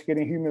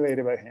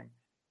humiliated by him.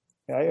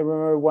 I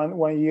remember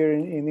one year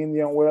in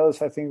Indian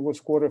Wells, I think it was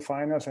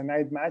quarterfinals, a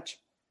night match,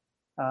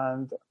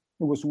 and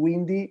it was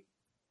windy,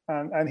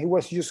 and he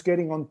was just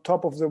getting on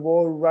top of the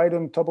ball, right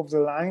on top of the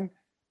line,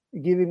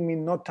 giving me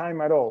no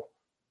time at all.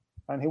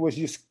 And he was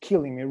just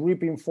killing me,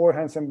 ripping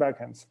forehands and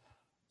backhands.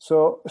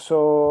 So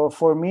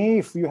for me,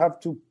 if you have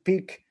to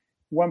pick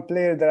one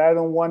player that I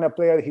don't want to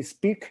play at his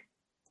peak,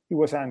 it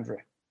was Andre.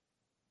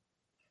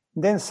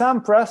 Then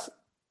Sampras,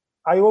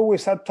 I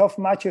always had tough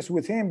matches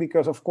with him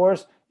because, of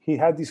course, he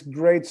had this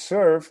great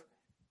serve.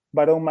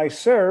 But on my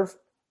serve,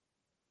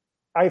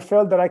 I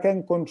felt that I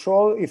can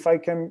control if I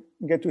can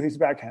get to his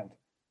backhand.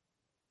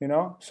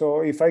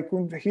 So if I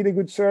could hit a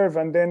good serve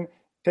and then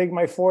take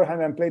my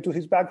forehand and play to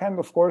his backhand,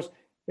 of course,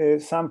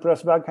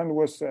 Sampras' backhand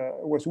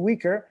was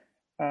weaker.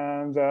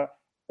 And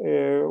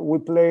we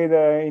played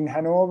in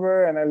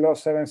Hanover, and I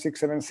lost 7-6,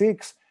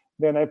 7-6.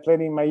 Then I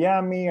played in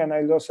Miami, and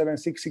I lost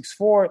 7-6,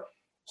 6-4.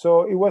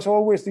 So it was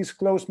always these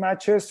close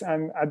matches.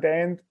 And at the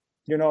end,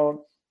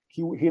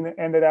 he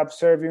ended up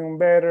serving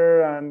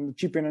better and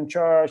chipping in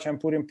charge and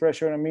putting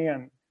pressure on me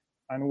and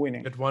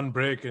winning. At one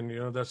break,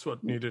 and that's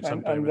what needed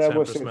sometimes with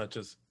Sampras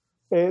matches.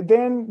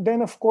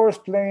 Then of course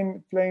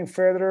playing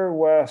Federer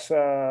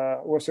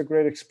was a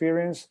great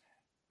experience.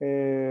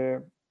 He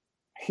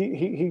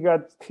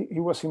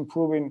was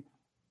improving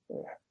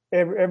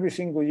every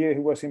single year. He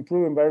was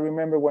improving. But I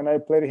remember when I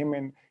played him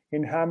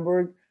in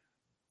Hamburg,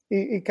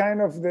 it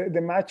kind of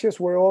the matches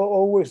were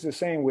always the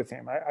same with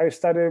him. I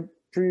started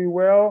pretty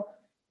well,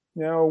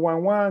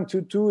 1-1,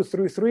 2-2,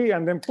 3-3,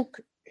 and then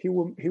he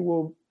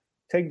will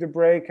take the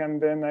break,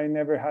 and then I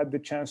never had the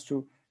chance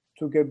to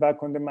get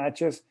back on the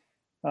matches.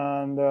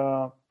 And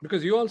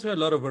because you also had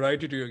a lot of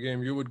variety to your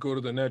game. You would go to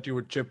the net, you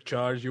would chip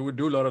charge, you would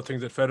do a lot of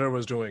things that Federer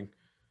was doing.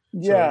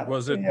 Yeah. So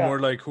was it more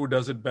like who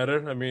does it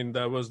better? I mean,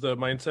 that was the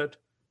mindset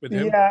with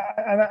him. Yeah,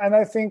 and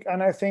I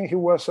think he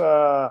was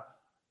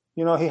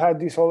he had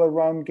this all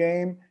around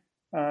game,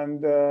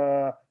 and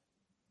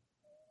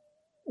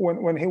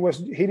when he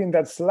was hitting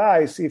that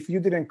slice, if you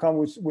didn't come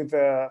with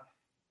a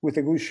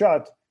good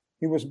shot,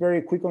 he was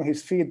very quick on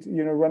his feet,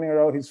 running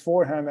around his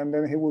forehand, and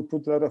then he would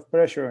put a lot of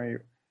pressure on you.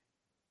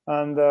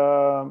 And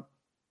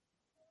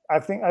I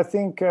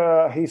think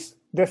he's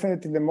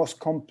definitely the most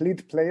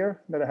complete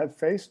player that I had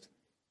faced,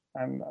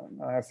 and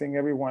I think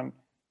everyone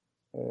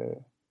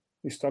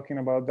is talking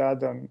about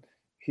that. And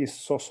he's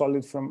so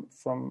solid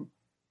from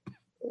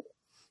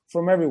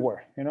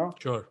everywhere,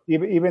 Sure.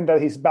 Even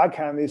that his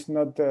backhand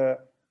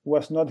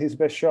was not his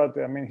best shot.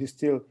 I mean, he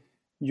still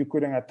you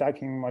couldn't attack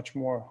him much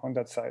more on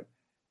that side.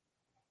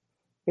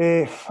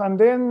 And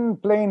then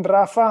playing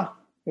Rafa,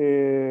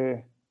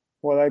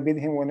 I beat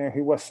him when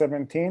he was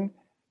 17.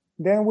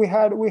 Then we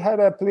had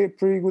a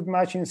pretty good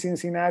match in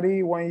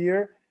Cincinnati one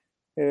year.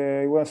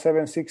 It was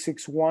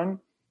 7-6, 6-1.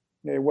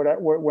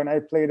 When I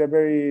played a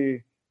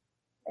very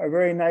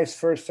nice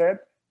first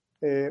set.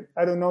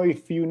 I don't know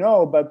if you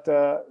know, but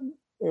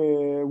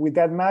with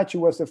that match, it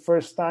was the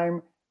first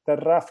time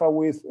that Rafa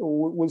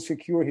will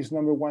secure his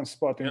number one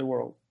spot in the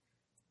world.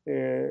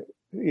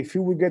 If he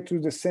would get to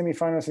the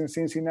semifinals in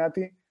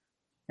Cincinnati,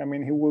 I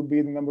mean, he will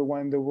be the number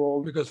one in the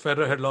world. Because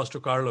Federer had lost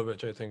to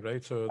Karlovic, I think,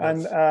 right? So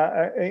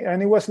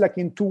and it was like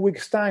in 2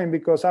 weeks' time,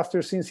 because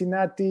after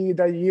Cincinnati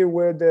that year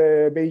were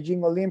the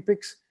Beijing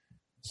Olympics.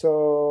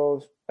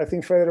 So I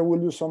think Federer will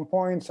lose some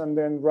points, and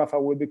then Rafa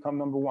will become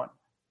number one.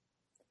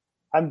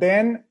 And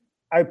then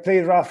I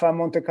played Rafa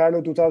Monte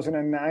Carlo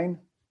 2009,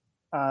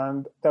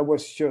 and that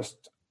was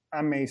just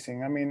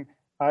amazing. I mean,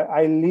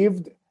 I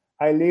lived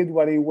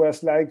what it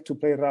was like to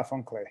play Rafa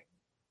on clay.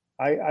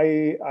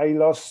 I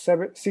lost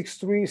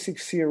 6-3,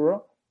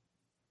 6-0.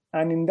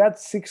 And in that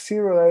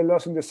 6-0 that I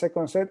lost in the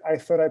second set, I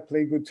thought I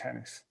played good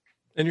tennis.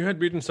 And you had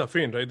beaten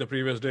Safin, right, the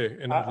previous day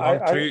in a long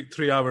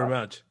three-hour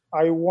match.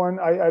 I won.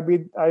 I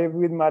beat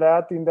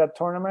Marat in that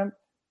tournament,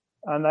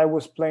 and I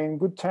was playing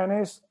good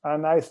tennis,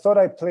 and I thought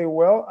I played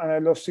well, and I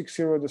lost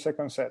 6-0 the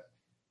second set.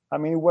 I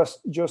mean, it was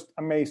just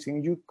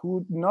amazing. You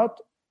could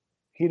not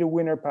hit a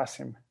winner past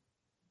him.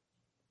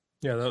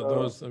 Yeah,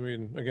 those, I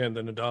mean, again,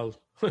 the Nadal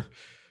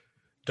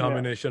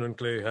domination on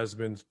clay has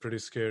been pretty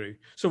scary.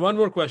 So one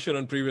more question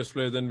on previous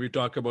play, then we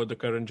talk about the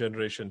current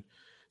generation.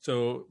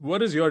 So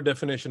what is your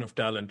definition of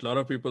talent? A lot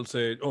of people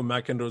say, oh,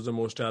 McEnroe is the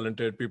most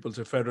talented. People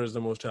say Federer is the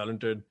most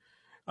talented.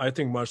 I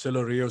think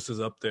Marcelo Rios is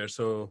up there.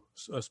 So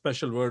a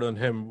special word on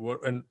him.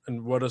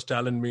 And what does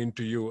talent mean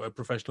to you, a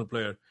professional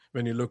player?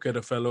 When you look at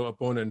a fellow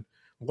opponent,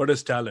 what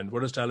is talent?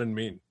 What does talent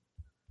mean?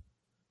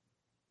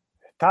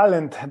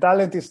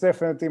 Talent is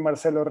definitely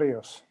Marcelo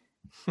Rios.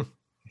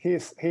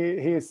 He's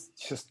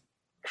just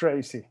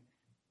crazy.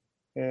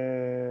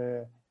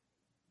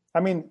 I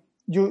mean,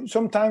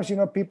 sometimes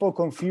people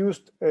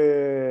confused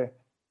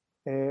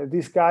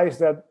these guys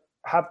that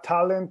have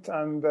talent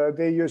and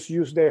they just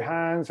use their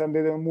hands and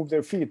they don't move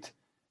their feet,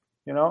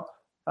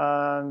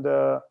 and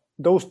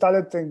those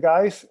talented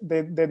guys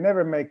they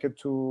never make it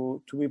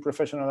to be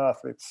professional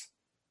athletes,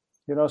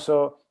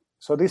 so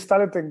these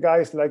talented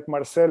guys like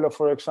Marcelo,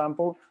 for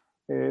example,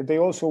 they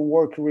also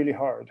work really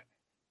hard,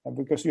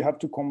 because you have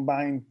to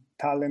combine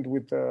talent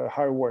with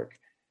hard work.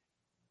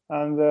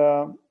 And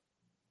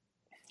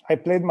I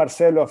played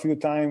Marcelo a few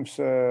times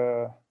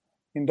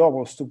in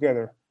doubles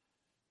together.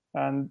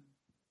 And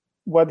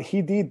what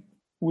he did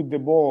with the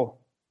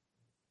ball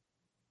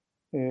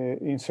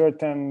in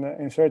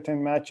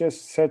certain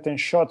matches, certain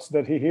shots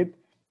that he hit,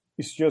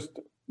 is just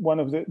one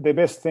of the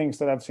best things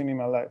that I've seen in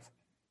my life.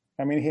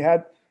 I mean, he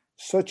had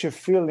such a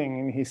feeling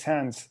in his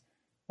hands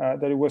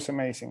that it was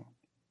amazing.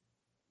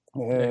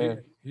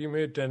 He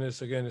made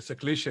tennis, again, it's a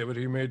cliche, but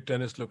he made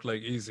tennis look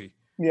like easy.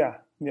 Yeah,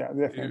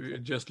 definitely.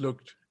 It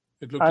looked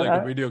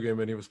like a video game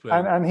when he was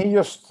playing. And he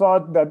just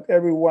thought that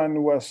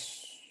everyone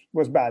was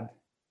bad,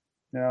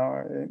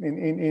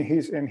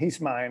 in his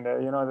mind,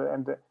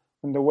 and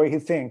the way he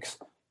thinks.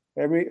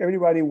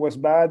 Everybody was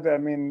bad. I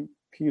mean,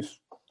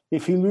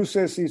 if he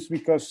loses, it's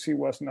because he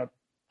was not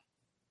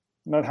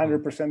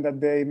 100% that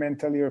day,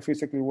 mentally or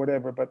physically,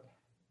 whatever. But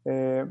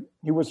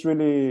he was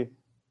really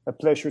a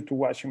pleasure to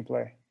watch him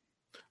play.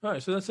 All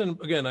right, so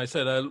again, I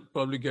said I'll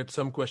probably get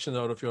some questions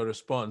out of your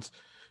response.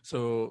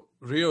 So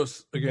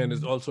Rios, again,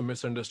 is also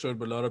misunderstood,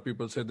 but a lot of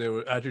people say there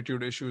were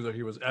attitude issues or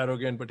he was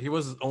arrogant, but he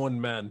was his own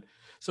man.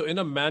 So in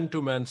a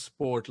man-to-man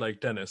sport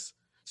like tennis,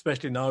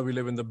 especially now we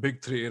live in the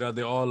big three era,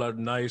 they all are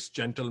nice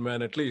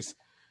gentlemen, at least.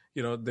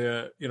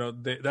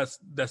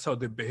 That's how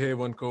they behave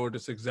on court.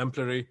 It's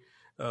exemplary,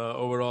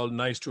 overall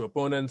nice to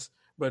opponents.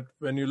 But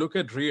when you look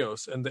at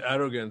Rios and the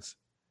arrogance,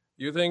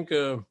 you think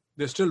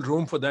there's still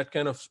room for that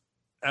kind of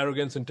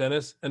arrogance in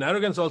tennis? And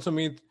arrogance also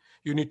means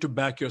you need to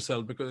back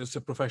yourself because it's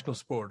a professional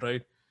sport,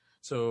 right?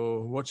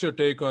 So what's your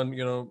take on,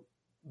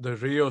 the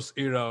Rios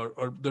era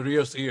or the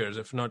Rios years,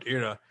 if not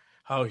era,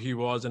 how he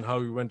was and how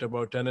he went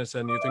about tennis,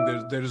 and you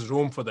think there is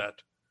room for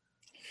that?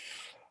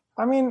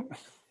 I mean,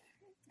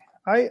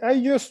 I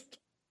just,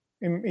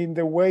 in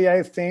the way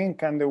I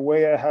think and the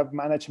way I have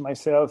managed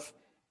myself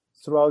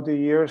throughout the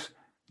years,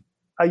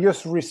 I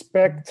just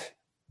respect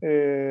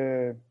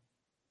every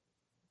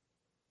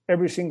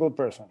single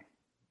person.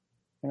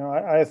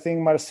 I think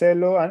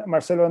Marcelo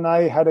and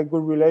I had a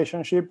good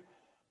relationship,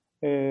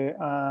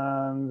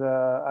 and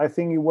I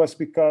think it was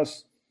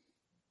because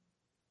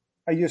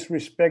I just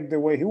respect the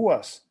way he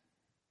was.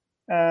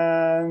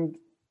 And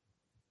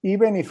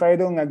even if I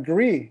don't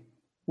agree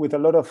with a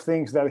lot of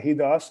things that he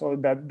does or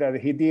that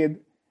he did,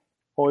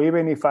 or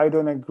even if I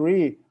don't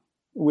agree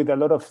with a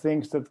lot of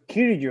things that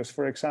Kyrgios,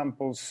 for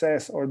example,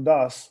 says or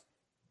does,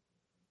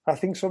 I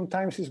think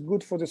sometimes it's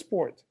good for the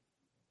sport.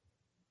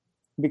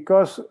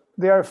 Because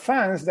there are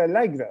fans that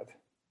like that.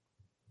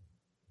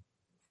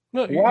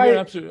 No, you're Why?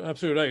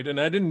 absolutely right. And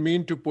I didn't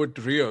mean to put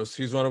Rios,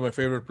 he's one of my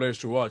favorite players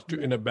to watch,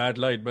 in a bad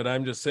light. But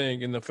I'm just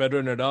saying, in the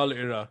Federer Nadal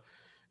era,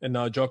 and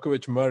now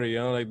Djokovic Murray,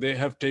 like they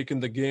have taken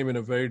the game in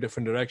a very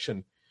different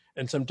direction.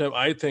 And sometimes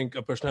I think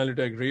a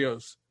personality like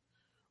Rios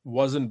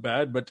wasn't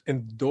bad, but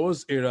in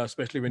those eras,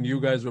 especially when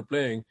you guys were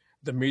playing,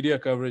 the media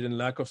coverage and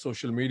lack of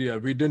social media,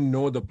 we didn't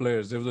know the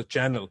players. There was a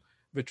channel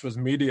which was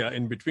media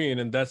in between,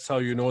 and that's how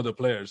you know the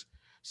players.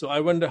 So I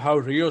wonder how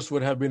Rios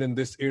would have been in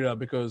this era,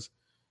 because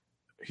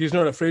he's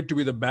not afraid to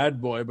be the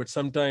bad boy, but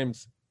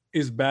sometimes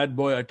is bad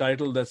boy a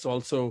title that's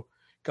also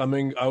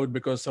coming out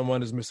because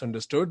someone is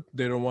misunderstood?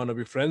 They don't want to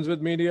be friends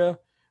with media?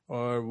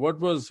 Or what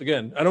was,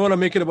 again, I don't want to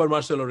make it about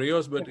Marcelo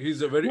Rios, but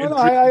he's a very No,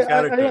 intriguing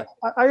character.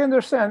 I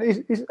understand.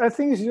 I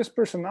think it's just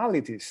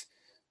personalities,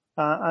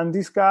 and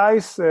these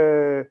guys,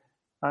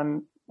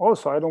 and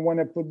also I don't want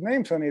to put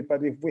names on it,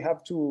 but if we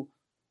have to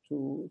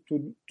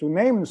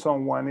name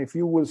someone, if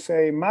you will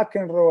say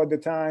McEnroe at the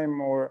time,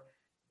 or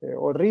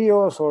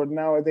Rios, or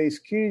nowadays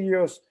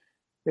Kyrgios,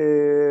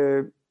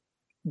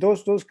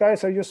 those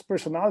guys are just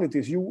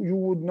personalities. You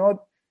would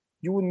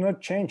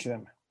not change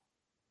them.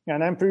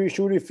 And I'm pretty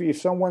sure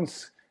if someone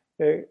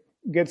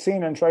gets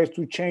in and tries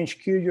to change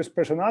Kyrgios'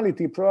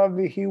 personality,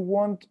 probably he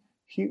won't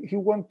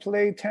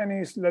play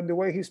tennis like the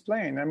way he's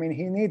playing. I mean,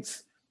 he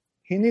needs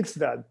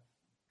that.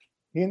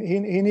 He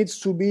needs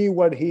to be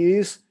what he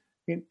is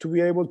to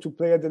be able to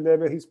play at the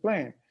level he's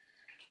playing.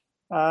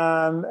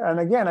 And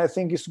again, I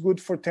think it's good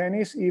for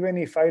tennis, even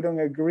if I don't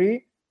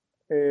agree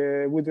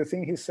with the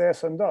thing he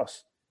says and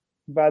does.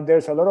 But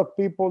there's a lot of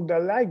people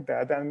that like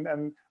that,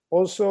 and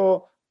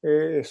also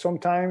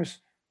sometimes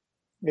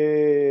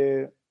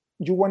you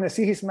want to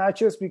see his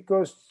matches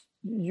because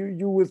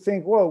you would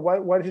think, well,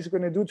 what is he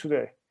going to do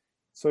today?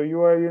 So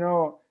you are,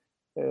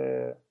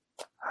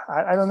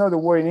 I don't know the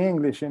word in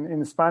English.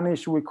 In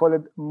Spanish, we call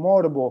it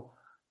morbo.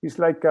 It's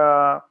like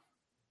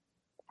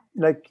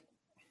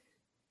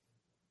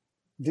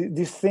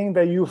this thing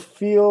that you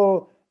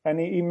feel, and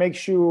it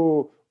makes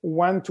you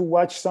want to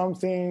watch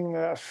something.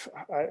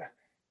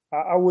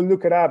 I will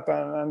look it up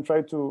and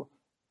try to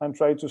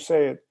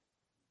say it.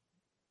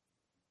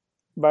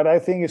 But I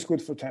think it's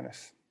good for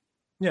tennis.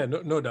 Yeah,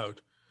 no doubt.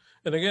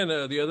 And again,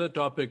 the other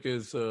topic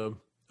is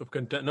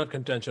not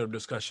contention, of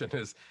discussion,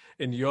 is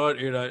in your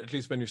era, at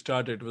least when you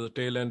started, it was the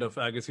tail end of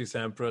Agassi,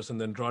 Sampras, and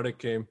then Roddick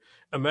came.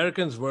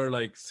 Americans were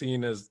like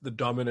seen as the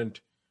dominant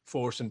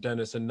force in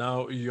tennis, and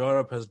now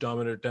Europe has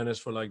dominated tennis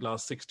for like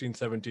last 16,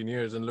 17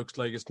 years, and looks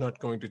like it's not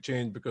going to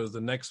change, because the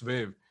next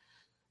wave,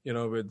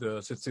 with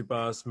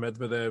Tsitsipas,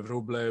 Medvedev,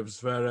 Rublev,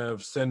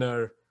 Zverev,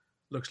 Sinner,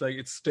 looks like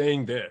it's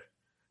staying there.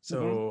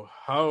 So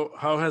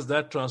how has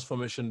that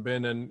transformation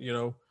been? And,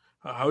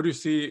 how do you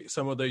see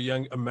some of the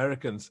young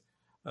Americans?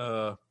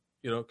 Do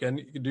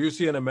you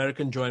see an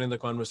American joining the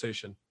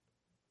conversation?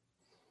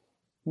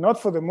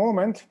 Not for the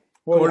moment.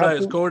 Well,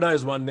 Korda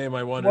is one name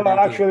I wanted. Well,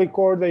 actually,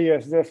 Korda,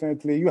 yes,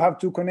 definitely. You have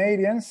two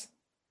Canadians,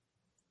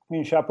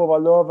 in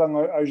Shapovalov and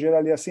Auger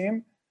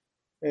Aliassime.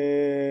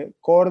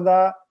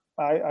 Korda,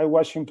 I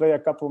watched him play a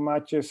couple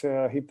matches.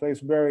 He plays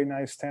very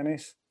nice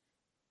tennis,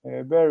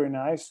 very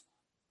nice.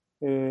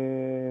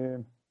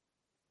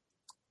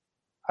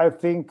 I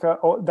think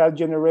that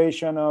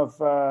generation of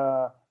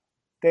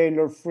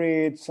Taylor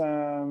Fritz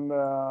and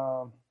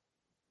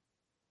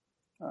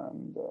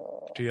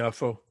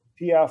Tiafoe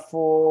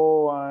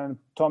and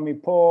Tommy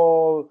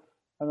Paul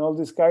and all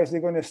these guys,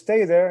 they're going to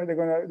stay there. They're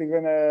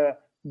going to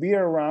be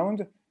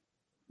around,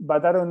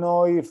 but I don't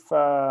know if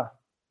they're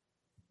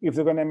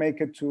going to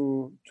make it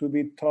to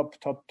be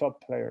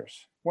top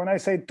players. When I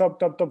say top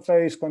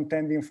players,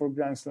 contending for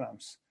Grand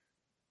Slams,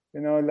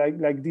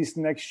 like this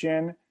next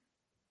gen,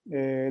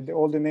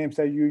 all the names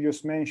that you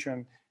just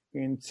mentioned,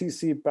 in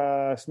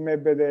Tsitsipas,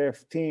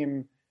 Medvedev,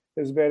 Thiem,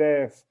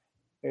 Zverev,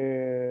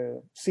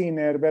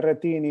 Sinner,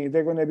 Berrettini,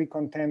 they're going to be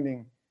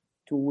contending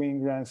to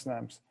win Grand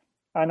Slams.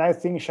 And I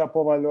think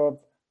Shapovalov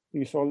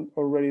is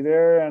already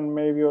there, and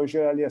maybe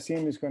Auger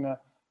Aliassime is going to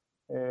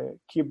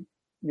keep,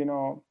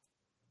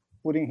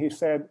 putting his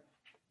head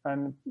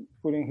and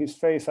putting his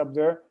face up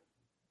there.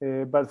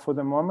 But for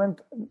the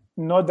moment,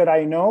 not that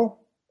I know,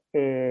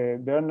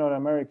 they're not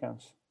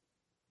Americans.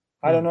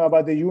 I don't know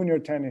about the junior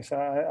tennis.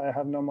 I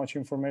have not much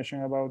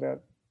information about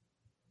that.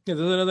 Yeah,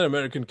 there's another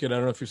American kid. I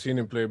don't know if you've seen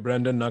him play,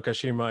 Brandon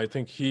Nakashima. I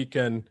think he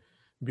can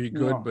be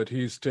good, but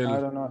he's still. I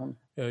don't know him.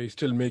 He's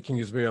still making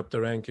his way up the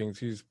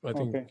rankings. I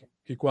think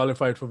he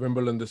qualified for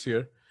Wimbledon this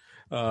year.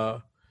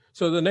 So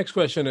the next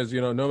question is,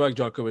 Novak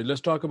Djokovic.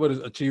 Let's talk about his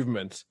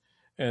achievements.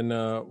 And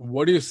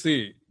what do you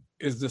see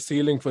is the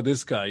ceiling for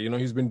this guy?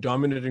 He's been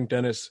dominating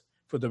tennis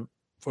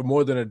for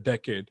more than a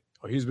decade.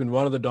 He's been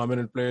one of the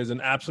dominant players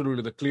and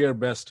absolutely the clear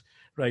best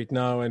right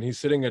now. And he's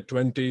sitting at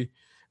 20.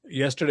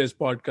 Yesterday's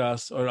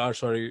podcast,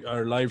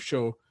 our live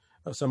show,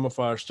 some of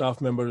our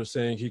staff members are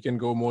saying he can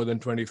go more than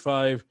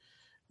 25.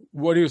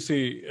 What do you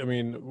see? I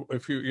mean,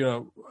 if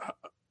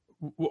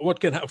what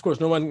can, of course,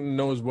 no one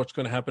knows what's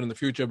going to happen in the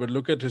future, but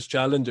look at his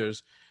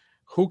challengers.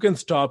 Who can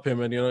stop him?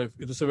 And,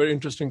 it's a very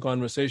interesting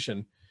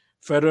conversation.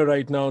 Federer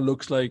right now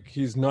looks like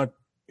he's not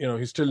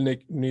he's still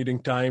needing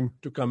time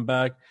to come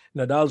back.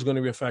 Nadal's going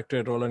to be a factor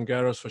at Roland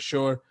Garros for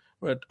sure.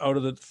 But out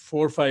of the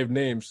 4 or 5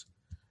 names,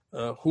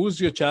 who's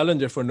your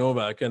challenger for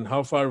Novak, and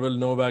how far will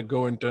Novak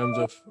go in terms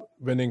of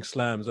winning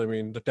slams? I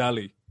mean, the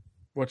tally.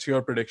 What's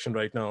your prediction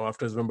right now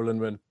after his Wimbledon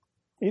win?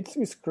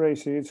 It's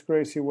crazy. It's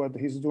crazy what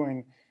he's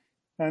doing.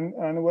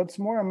 And what's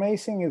more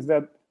amazing is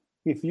that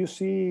if you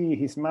see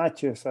his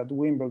matches at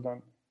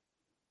Wimbledon,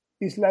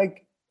 it's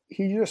like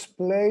he just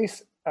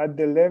plays at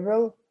the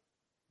level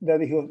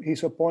that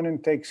his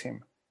opponent takes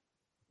him.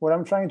 What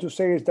I'm trying to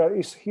say is that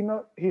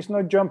he's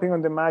not jumping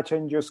on the match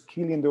and just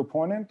killing the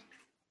opponent.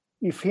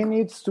 If he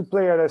needs to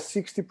play at a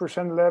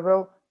 60%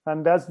 level,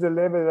 and that's the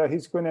level that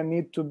he's going to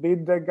need to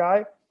beat that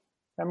guy,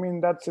 I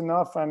mean, that's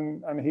enough,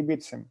 and he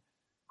beats him.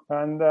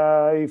 And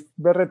if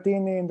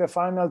Berrettini in the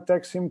final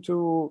takes him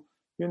to,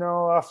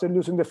 after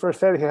losing the first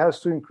set, he has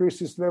to increase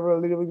his level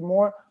a little bit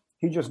more,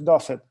 he just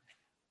does it.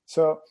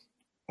 So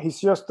he's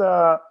just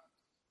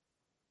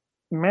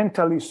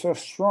mentally so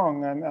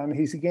strong, and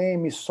his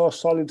game is so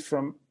solid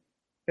from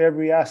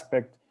every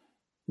aspect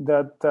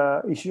that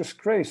it's just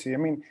crazy. I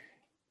mean,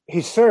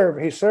 his serve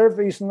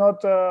is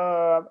not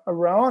a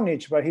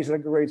Raonic, but he's a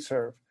great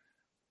serve.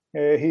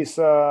 His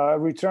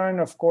return,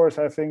 of course,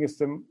 I think is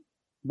the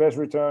best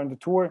return on the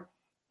tour.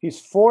 His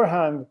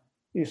forehand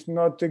is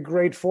not a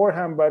great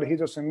forehand, but he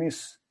doesn't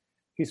miss.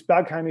 His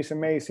backhand is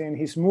amazing.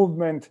 His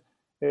movement,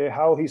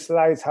 how he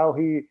slides, how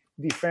he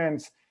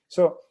defends.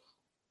 So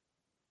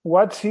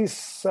what's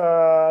his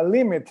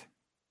limit?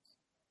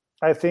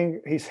 I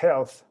think his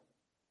health.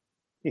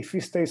 If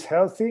he stays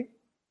healthy,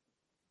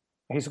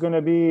 he's going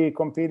to be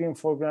competing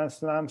for Grand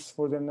Slams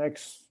for the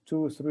next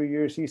 2-3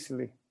 years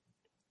easily.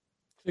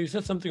 So you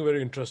said something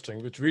very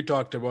interesting, which we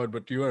talked about,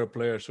 but you are a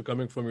player, so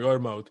coming from your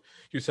mouth,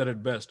 you said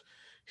it best.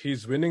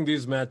 He's winning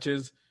these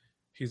matches.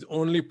 He's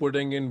only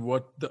putting in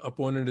what the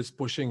opponent is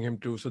pushing him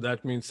to. So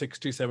that means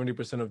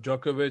 60-70% of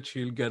Djokovic,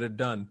 he'll get it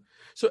done.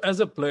 So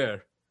as a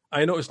player,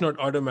 I know it's not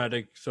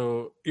automatic.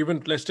 So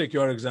even let's take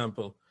your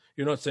example.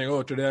 You're not saying,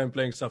 oh, today I'm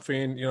playing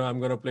Safin, I'm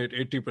going to play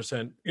it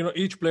 80%.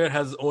 Each player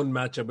has his own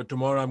matchup, but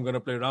tomorrow I'm going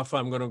to play Rafa,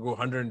 I'm going to go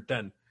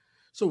 110.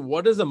 So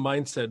what is the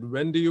mindset?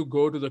 When do you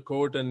go to the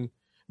court and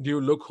do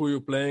you look who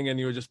you're playing and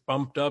you're just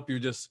pumped up? You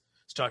just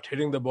start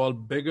hitting the ball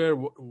bigger?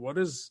 What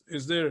is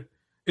there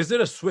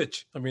a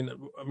switch? I mean,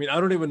 I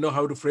don't even know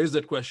how to phrase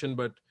that question,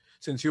 but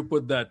since you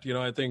put that,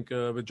 I think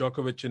with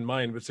Djokovic in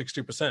mind, with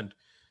 60%,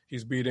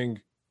 he's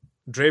beating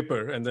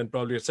Draper, and then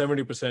probably at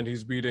 70%,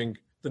 he's beating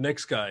the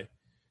next guy.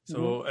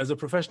 So as a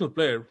professional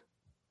player,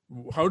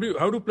 how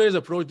do players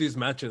approach these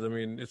matches? I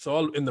mean, it's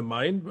all in the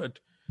mind, but,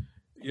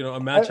 a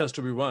match has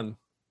to be won.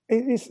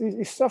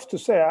 It's tough to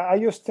say. I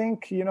just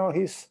think,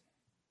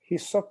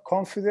 he's so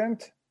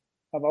confident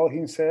about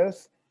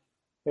himself.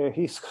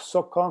 He's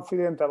so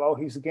confident about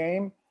his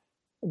game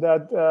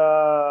that,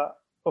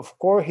 of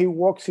course, he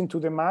walks into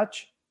the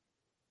match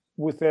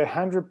with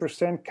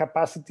 100%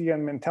 capacity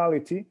and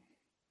mentality.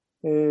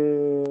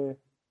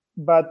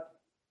 But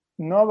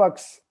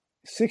Novak's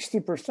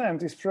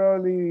 60% is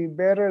probably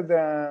better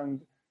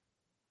than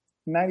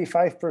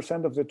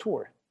 95% of the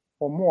tour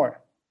or more.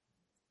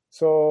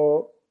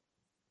 So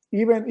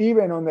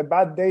even on a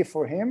bad day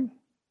for him,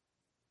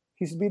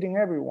 he's beating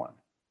everyone.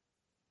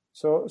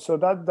 So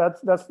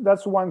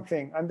that's one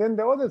thing. And then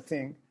the other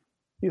thing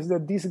is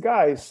that these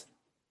guys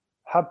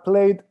have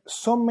played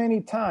so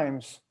many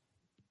times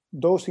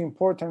those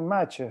important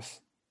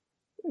matches,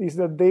 is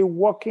that they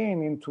walk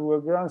into a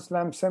Grand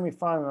Slam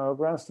semifinal, a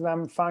Grand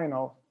Slam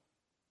final,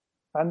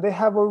 and they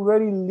have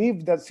already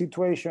lived that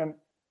situation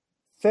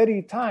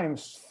 30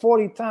 times,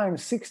 40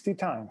 times, 60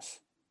 times.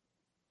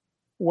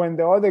 When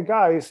the other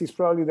guys, is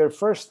probably their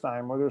first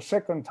time or their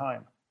second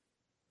time.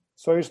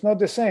 So it's not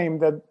the same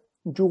that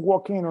you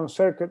walk in on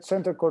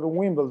center court of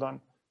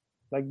Wimbledon,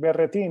 like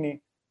Berrettini,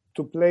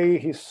 to play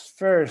his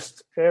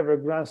first ever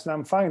Grand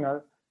Slam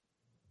final,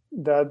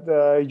 that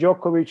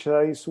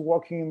Djokovic is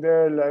walking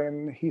there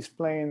and he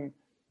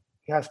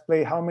has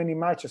played how many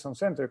matches on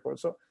center court.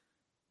 So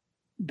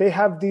they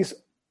have this,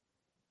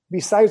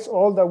 besides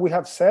all that we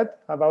have said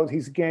about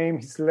his game,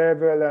 his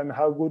level, and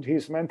how good he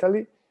is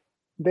mentally,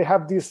 they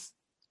have this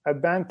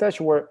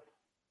advantage where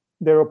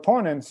their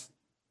opponents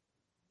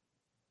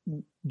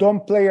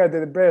don't play at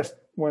their best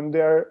when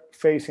they're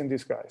facing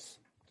these guys.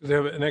 They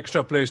have an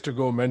extra place to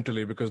go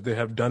mentally because they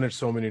have done it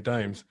so many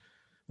times.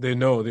 They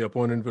know the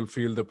opponent will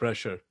feel the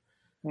pressure.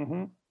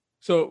 Mm-hmm.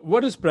 So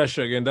what is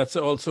pressure? Again, that's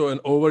also an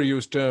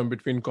overused term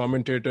between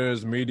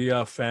commentators,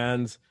 media,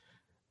 fans.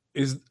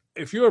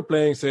 If you are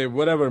playing, say,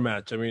 whatever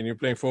match, I mean, you're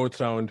playing fourth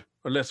round,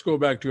 or let's go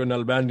back to an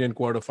Albanian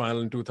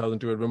quarterfinal in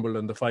 2002 at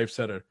Wimbledon, the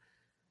 5-setter.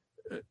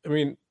 I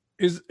mean,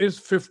 is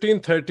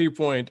 15-30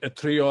 point at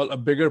 3-all a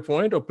bigger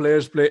point, or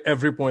players play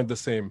every point the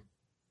same?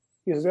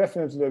 It's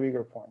definitely the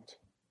bigger point.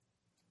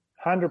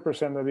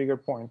 100% the bigger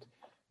point.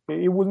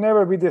 It would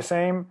never be the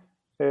same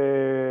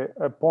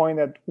a point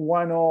at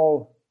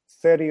 1-all,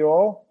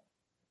 30-all,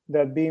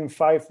 that being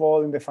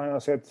 5-all in the final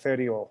set,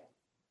 30-all.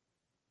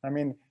 I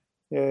mean,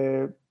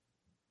 you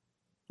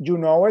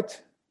know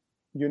it.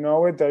 You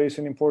know it. That is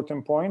an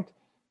important point,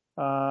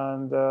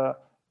 and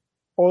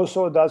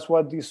also that's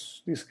what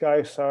these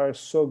guys are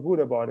so good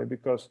about it,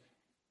 because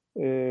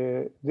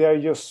they are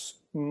just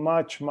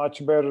much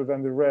better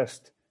than the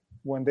rest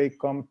when they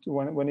come to,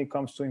 when it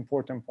comes to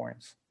important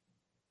points.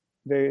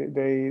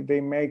 They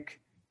make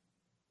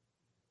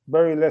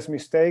very less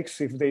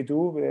mistakes. If they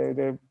do,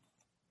 they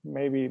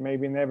maybe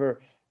never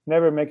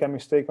make a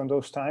mistake on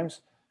those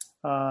times,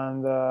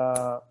 and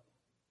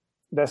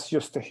that's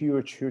just a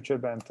huge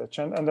advantage,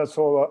 and that's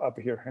all up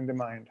here in the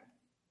mind,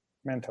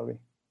 mentally.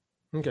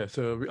 Okay,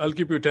 so I'll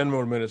keep you 10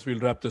 more minutes. We'll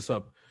wrap this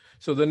up.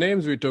 So the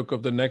names we took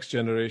of the next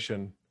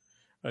generation,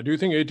 do you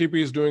think ATP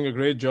is doing a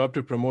great job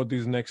to promote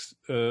these next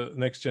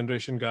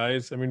generation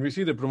guys? I mean, we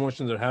see the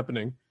promotions are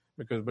happening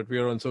but we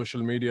are on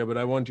social media. But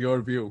I want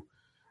your view.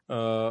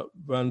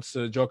 Once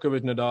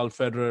Djokovic, Nadal,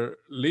 Federer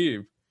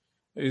leave,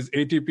 is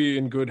ATP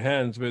in good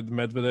hands with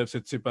Medvedev,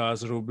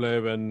 Tsitsipas,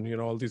 Rublev, and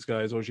all these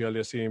guys,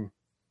 Auger-Aliassime?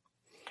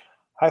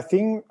 I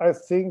think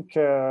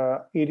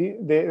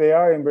they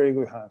are in very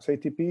good hands.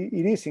 ATP,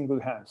 it is in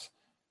good hands,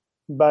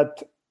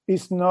 but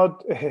it's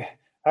not.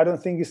 I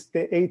don't think it's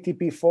the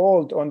ATP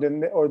fault or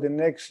the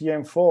next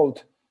gen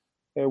fault.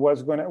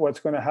 What's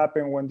gonna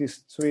happen when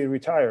these three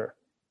retire?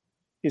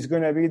 It's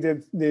gonna be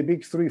the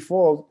big three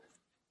fault,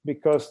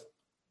 because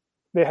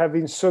they have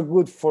been so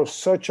good for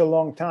such a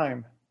long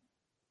time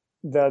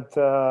that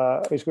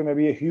it's gonna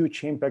be a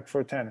huge impact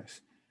for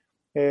tennis.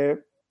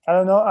 I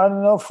don't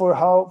know for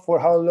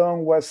how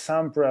long was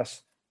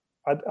Sampras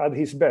at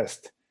his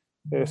best.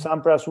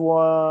 Sampras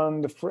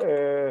won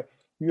the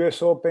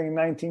U.S. Open in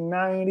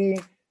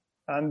 1990,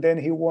 and then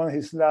he won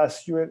his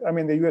last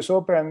the U.S.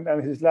 Open,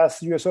 and his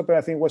last U.S. Open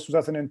I think was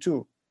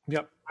 2002.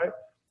 Yep. Right?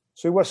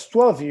 So it was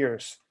 12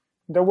 years.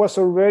 That was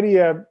already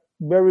a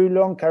very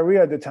long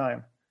career at the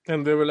time.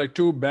 And there were like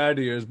 2 bad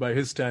years by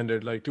his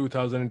standard, like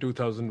 2000 and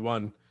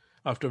 2001.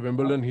 After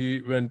Wimbledon,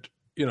 he went.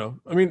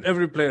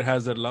 Every player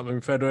has that.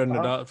 Federer and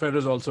Nadal.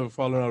 Federer's also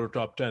fallen out of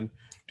top 10.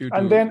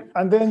 And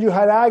then you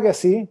had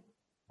Agassi,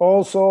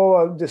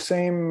 also the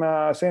same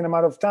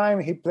amount of time.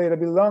 He played a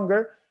bit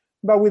longer,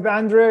 but with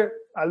Andre,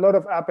 a lot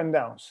of up and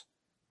downs.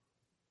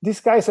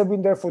 These guys have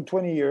been there for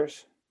 20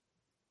 years,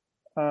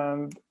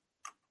 and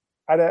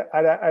at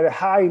a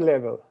high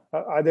level,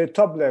 at the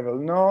top level.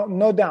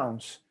 No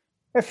downs.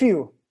 A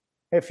few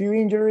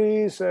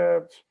injuries,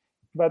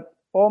 but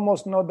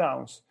almost no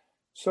downs.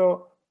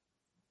 So,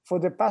 for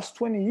the past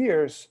 20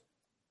 years,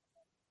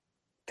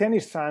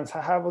 tennis fans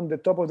have on the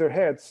top of their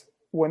heads,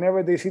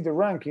 whenever they see the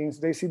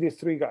rankings, they see these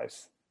three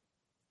guys.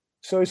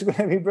 So it's going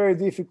to be very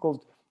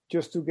difficult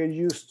just to get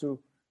used to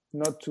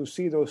not to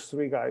see those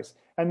three guys.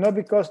 And not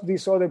because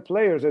these other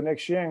players, the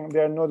next gen, they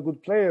are not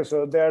good players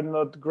or they are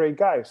not great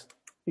guys.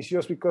 It's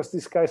just because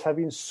these guys have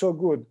been so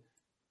good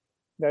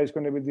that it's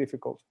going to be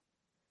difficult.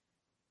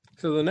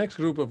 So the next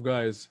group of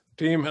guys,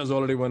 Thiem has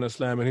already won a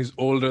slam and he's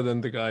older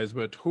than the guys,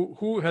 but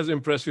who has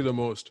impressed you the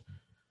most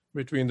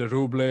between the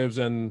Rublevs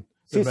and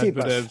the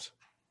Medvedevs?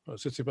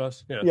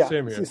 Tsitsipas? Yeah,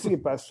 same here.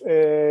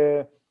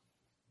 Tsitsipas.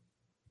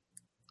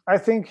 I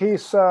think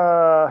he's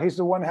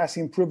the one who has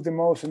improved the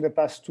most in the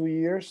past 2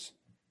 years.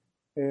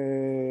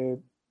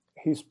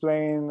 He's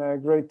playing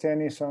great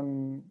tennis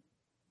on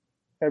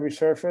every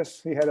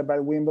surface. He had a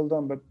bad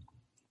Wimbledon, but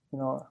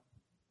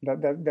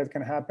that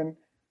can happen.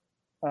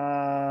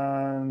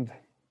 And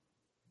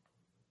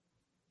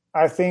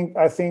I think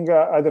at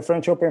the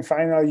French Open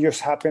final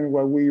just happened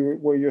what we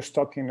were just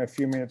talking a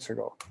few minutes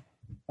ago.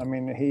 I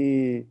mean,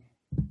 he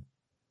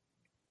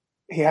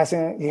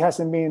hasn't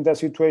been in that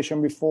situation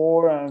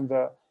before, and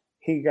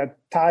he got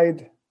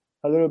tied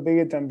a little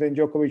bit, and then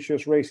Djokovic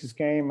just raised his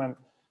game,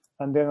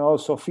 and then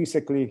also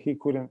physically he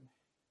couldn't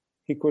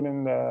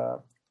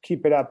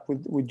keep it up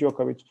with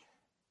Djokovic.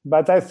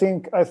 But I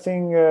think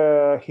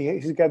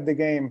he's got the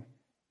game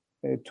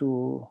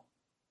to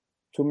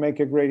make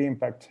a great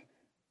impact.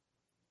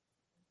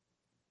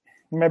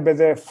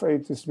 Medvedev,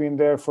 it has been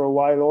there for a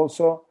while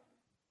also.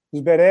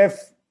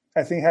 Zverev,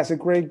 I think, has a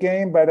great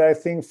game, but I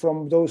think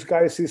from those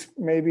guys is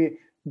maybe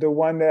the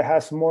one that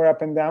has more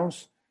up and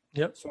downs.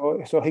 Yep.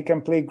 So he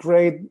can play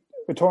great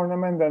a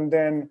tournament, and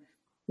then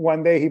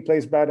one day he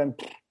plays bad and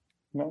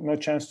no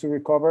chance to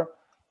recover.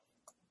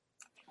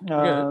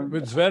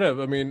 With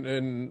Zverev, I mean,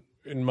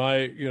 in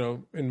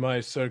my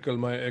circle,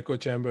 my echo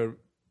chamber,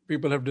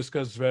 people have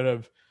discussed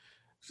Zverev's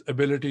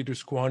ability to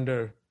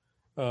squander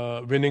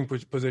winning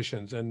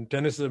positions, and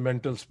tennis is a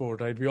mental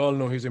sport, right? We all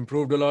know he's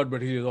improved a lot,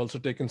 but he has also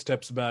taken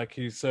steps back.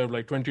 He's served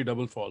like 20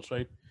 double faults,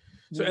 right?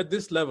 So at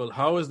this level,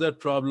 how is that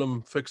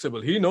problem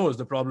fixable? He knows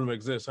the problem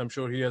exists. I'm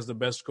sure he has the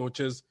best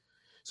coaches.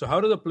 So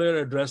how does the player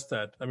address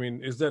that? I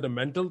mean, is that a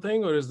mental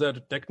thing or is that a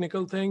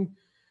technical thing?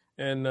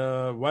 And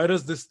why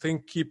does this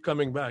thing keep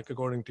coming back,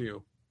 according to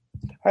you?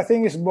 I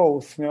think it's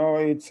both.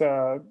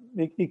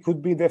 It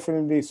could be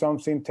definitely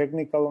something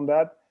technical on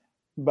that,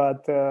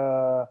 but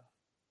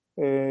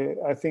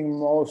I think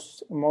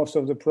most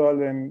of the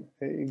problem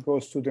it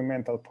goes to the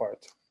mental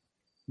part,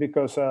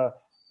 because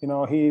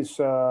he's.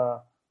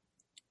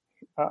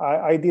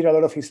 I did a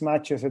lot of his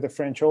matches at the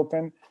French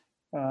Open,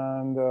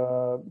 and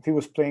he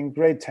was playing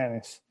great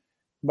tennis.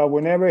 But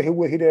whenever he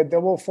would hit a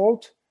double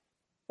fault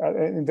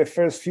in the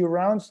first few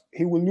rounds,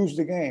 he would lose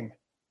the game.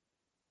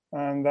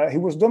 And he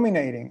was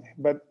dominating,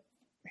 but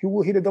he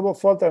would hit a double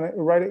fault, and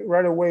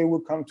right away it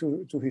would come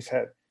to his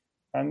head.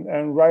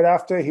 And right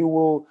after, he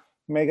will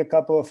make a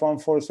couple of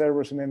unforced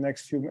errors in the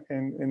next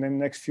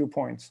few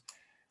points.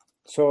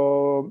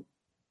 So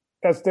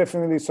that's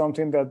definitely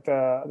something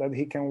that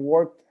he can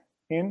work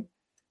in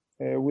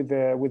with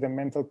the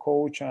mental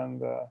coach,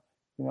 and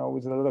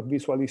with a lot of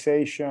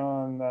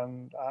visualization.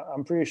 And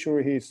I'm pretty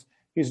sure he's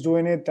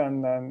doing it,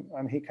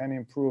 and he can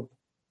improve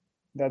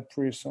that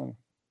pretty soon.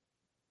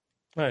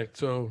 Right.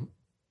 So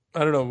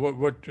I don't know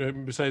what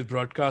besides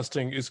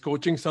broadcasting, is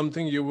coaching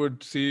something you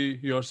would see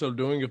yourself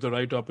doing if the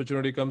right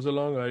opportunity comes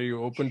along? Are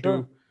you open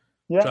to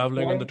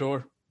traveling on the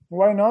tour?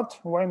 Why not?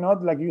 Why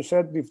not? Like you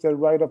said, if the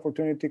right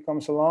opportunity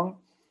comes along,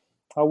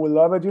 I would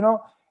love it.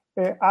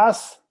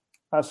 As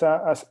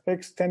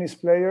ex-tennis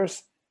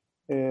players,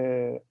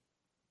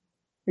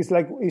 it's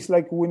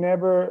like we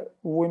never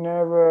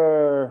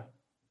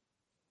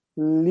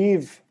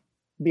leave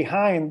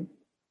behind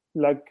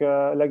like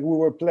we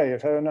were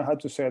players. I don't know how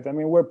to say it. I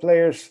mean, we're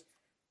players,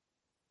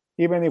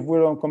 even if we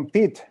don't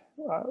compete.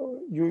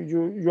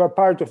 You are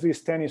part of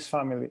this tennis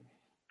family.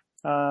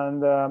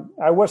 And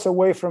I was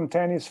away from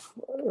tennis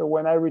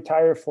when I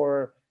retired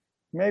for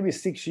maybe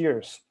 6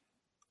 years.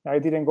 I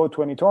didn't go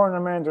to any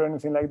tournament or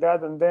anything like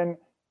that. And then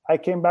I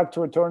came back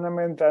to a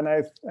tournament, and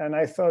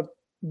I thought,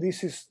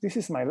 this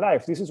is my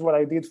life. This is what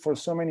I did for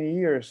so many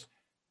years.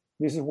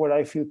 This is where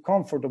I feel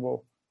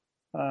comfortable.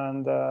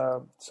 And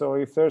so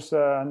if there's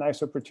a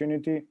nice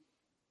opportunity,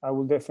 I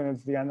will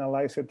definitely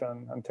analyze it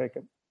and take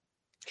it.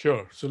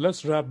 Sure. So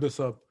let's wrap this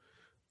up.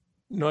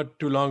 Not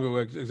too long ago,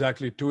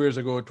 exactly 2 years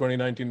ago,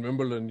 2019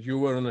 Wimbledon, you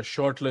were on a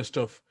short list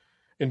of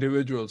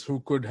individuals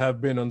who could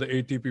have been on the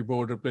ATP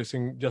board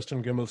replacing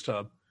Justin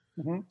Gimelstob.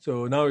 Mm-hmm.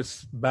 So now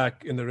it's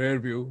back in the rear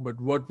view. But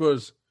what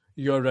was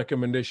your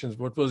recommendations?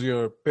 What was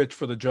your pitch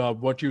for the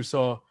job? What you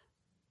saw,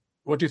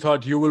 what you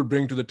thought you will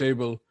bring to the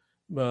table,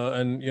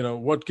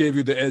 and what gave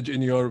you the edge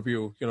in your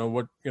view?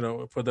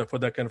 For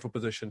that kind of a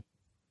position.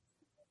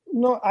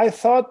 No, I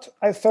thought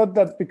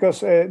that because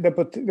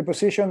the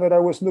position that I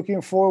was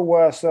looking for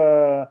was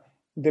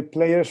the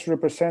players'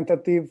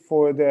 representative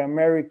for the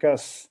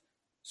Americas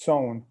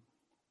zone.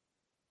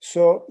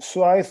 So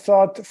I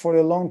thought for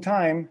a long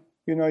time,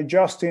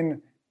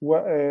 Justin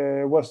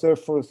was there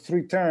for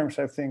 3 terms,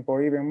 I think,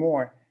 or even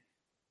more.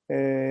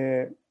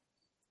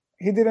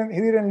 He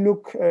didn't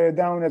look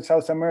down at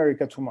South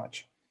America too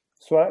much.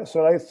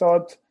 So I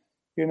thought,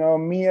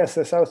 me as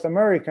a South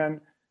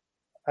American,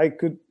 I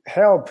could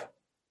help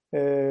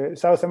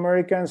South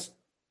Americans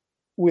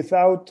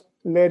without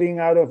letting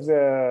out of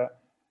the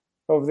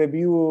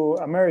view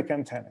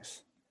American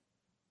tennis,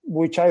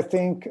 which I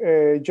think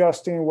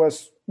Justin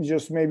was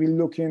just maybe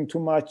looking too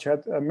much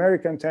at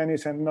American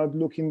tennis and not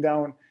looking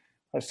down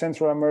at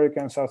Central America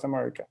and South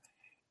America.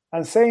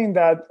 And saying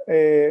that,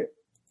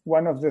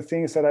 one of the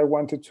things that I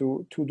wanted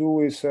to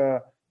do is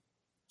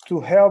to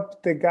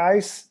help the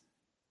guys,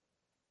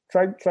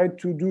 try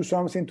to do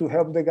something to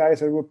help the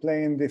guys that were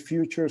playing the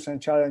Futures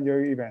and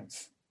Challenger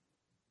events.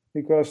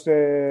 Because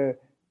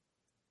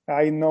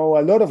I know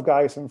a lot of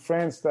guys and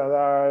friends that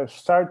are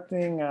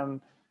starting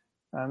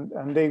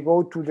and they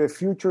go to the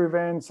future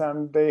events,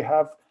 and they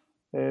have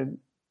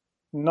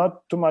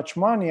not too much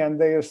money, and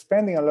they are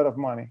spending a lot of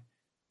money.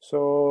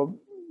 So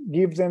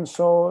give them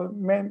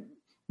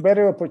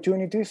better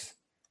opportunities.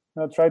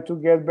 Try to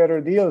get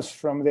better deals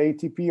from the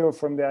ATP or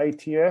from the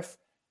ITF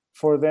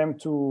for them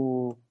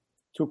to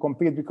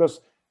compete. Because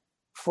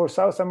for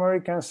South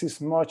Americans,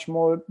 it's much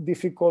more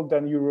difficult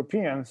than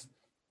Europeans.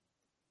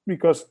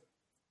 Because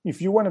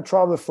if you want to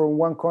travel from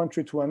one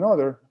country to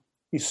another,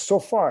 it's so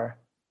far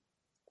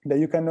that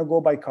you cannot go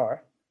by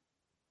car.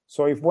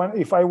 So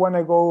if I want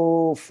to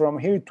go from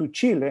here to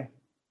Chile,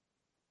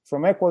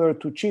 from Ecuador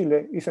to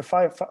Chile, it's a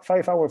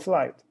 5-hour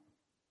flight.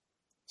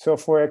 So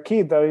for a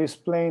kid that is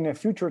playing a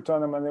future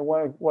tournament and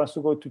wants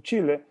to go to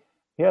Chile,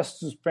 he has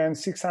to spend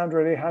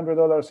 $600,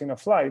 $800 in a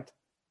flight.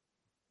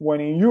 When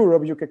in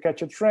Europe, you can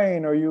catch a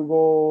train, or you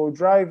go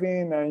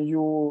driving, and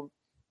you'll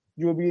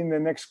be in the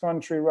next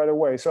country right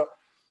away. So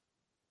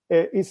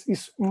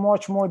it's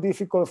much more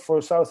difficult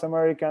for South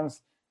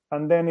Americans.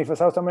 And then if a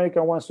South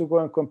American wants to go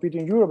and compete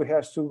in Europe, he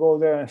has to go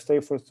there and stay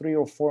for 3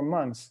 or 4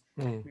 months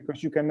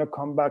because you cannot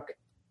come back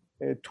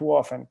too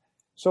often.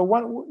 So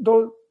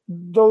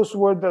those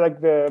were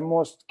the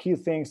most key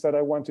things that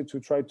I wanted to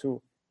try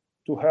to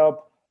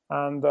help.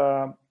 And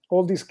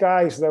all these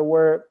guys that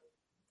were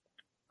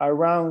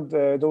around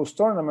those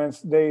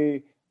tournaments,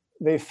 they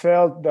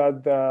felt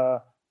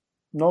that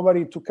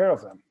nobody took care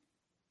of them.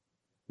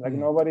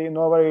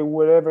 Nobody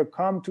would ever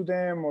come to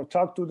them or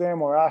talk to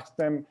them or ask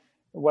them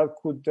what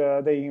could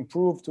they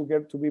improve to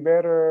get to be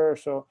better.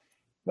 So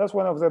that's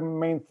one of the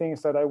main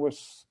things that I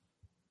was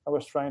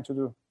trying to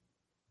do.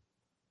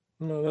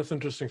 No, that's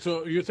interesting.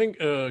 So you think,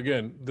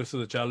 again, this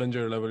is a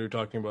challenger level you're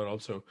talking about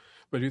also,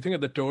 but you think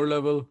at the tour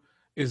level,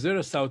 Is there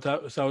a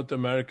South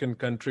American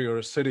country or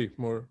a city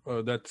more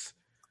that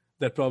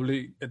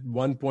probably at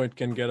one point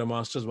can get a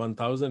Masters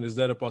 1000? Is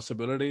that a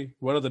possibility?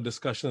 What are the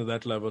discussions at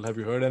that level? Have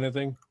you heard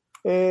anything?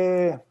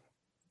 I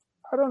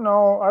don't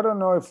know. I don't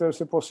know if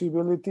there's a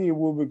possibility. It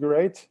will be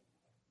great.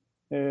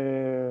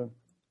 It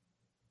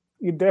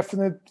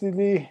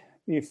definitely,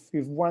 if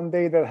one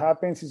day that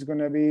happens, it's going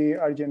to be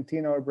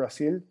Argentina or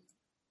Brazil,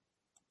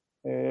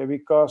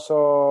 because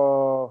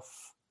of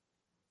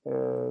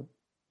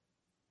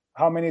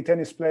how many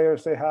tennis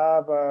players they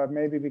have,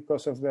 maybe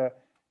because of the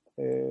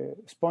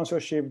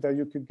sponsorship that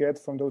you could get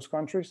from those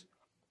countries.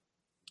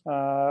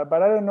 But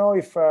I don't know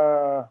if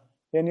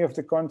any of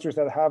the countries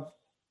that have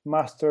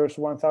Masters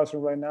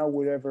 1000 right now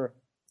would ever,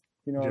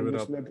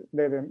 just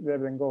let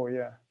them go.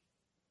 Yeah.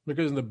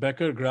 Because in the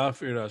Becker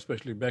Graf era,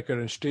 especially Becker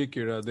and Stieck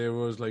era, there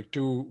was like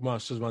 2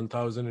 Masters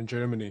 1000 in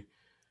Germany.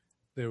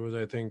 There was,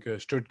 I think,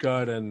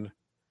 Stuttgart and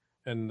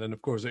then,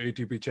 of course, the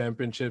ATP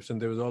Championships.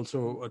 And there was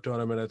also a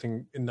tournament, I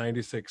think, in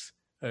 96,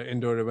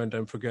 indoor event.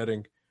 I'm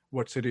forgetting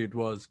what city it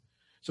was.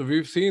 So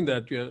we've seen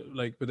that,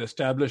 like with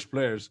established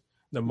players,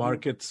 the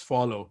markets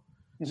follow.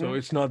 Mm-hmm. So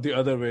it's not the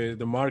other way.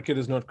 The market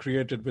is not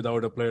created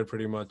without a player,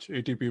 pretty much.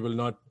 ATP will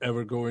not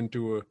ever go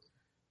into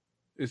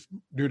it's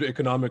due to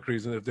economic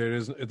reasons if there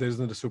isn't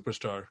a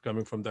superstar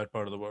coming from that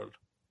part of the world.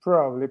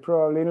 Probably.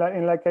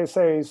 And like I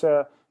say,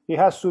 it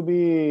has to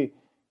be.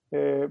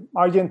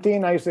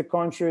 Argentina is the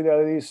country that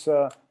is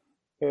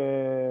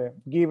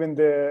given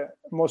the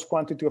most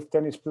quantity of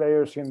tennis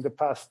players in the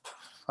past,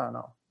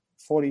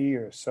 40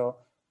 years.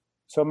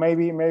 So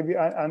maybe,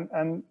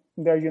 and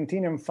the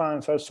Argentinian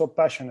fans are so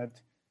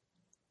passionate.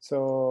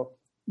 So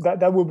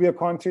that would be a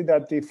country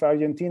that if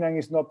Argentina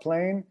is not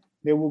playing,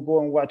 they will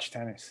go and watch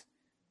tennis.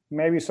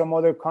 Maybe some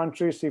other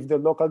countries, if the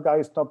local guy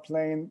is not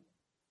playing,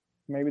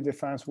 maybe the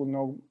fans will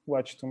not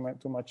watch too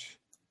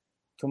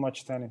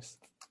much tennis.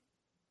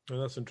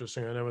 Well, that's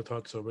interesting. I never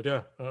thought so, but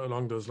yeah,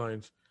 along those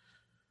lines.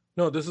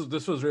 No,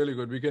 this was really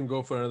good. We can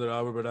go for another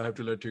hour, but I have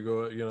to let you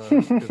go.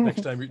 Because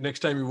next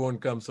time you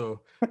won't come.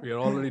 So we are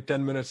already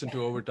 10 minutes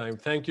into overtime.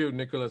 Thank you,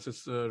 Nicholas.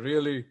 It's a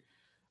really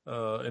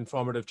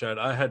informative chat.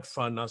 I had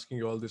fun asking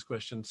you all these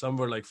questions. Some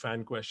were like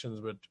fan questions,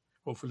 but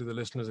hopefully the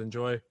listeners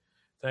enjoy.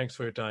 Thanks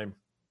for your time.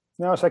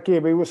 No,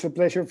 Sakib, it was a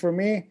pleasure for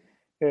me.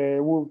 We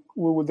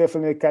will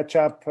definitely catch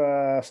up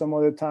some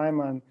other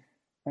time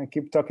and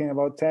keep talking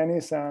about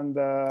tennis. And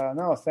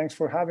thanks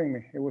for having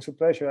me. It was a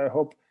pleasure. I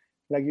hope,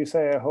 like you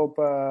say,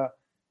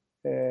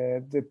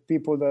 the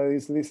people that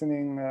is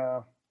listening,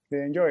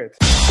 they enjoy it.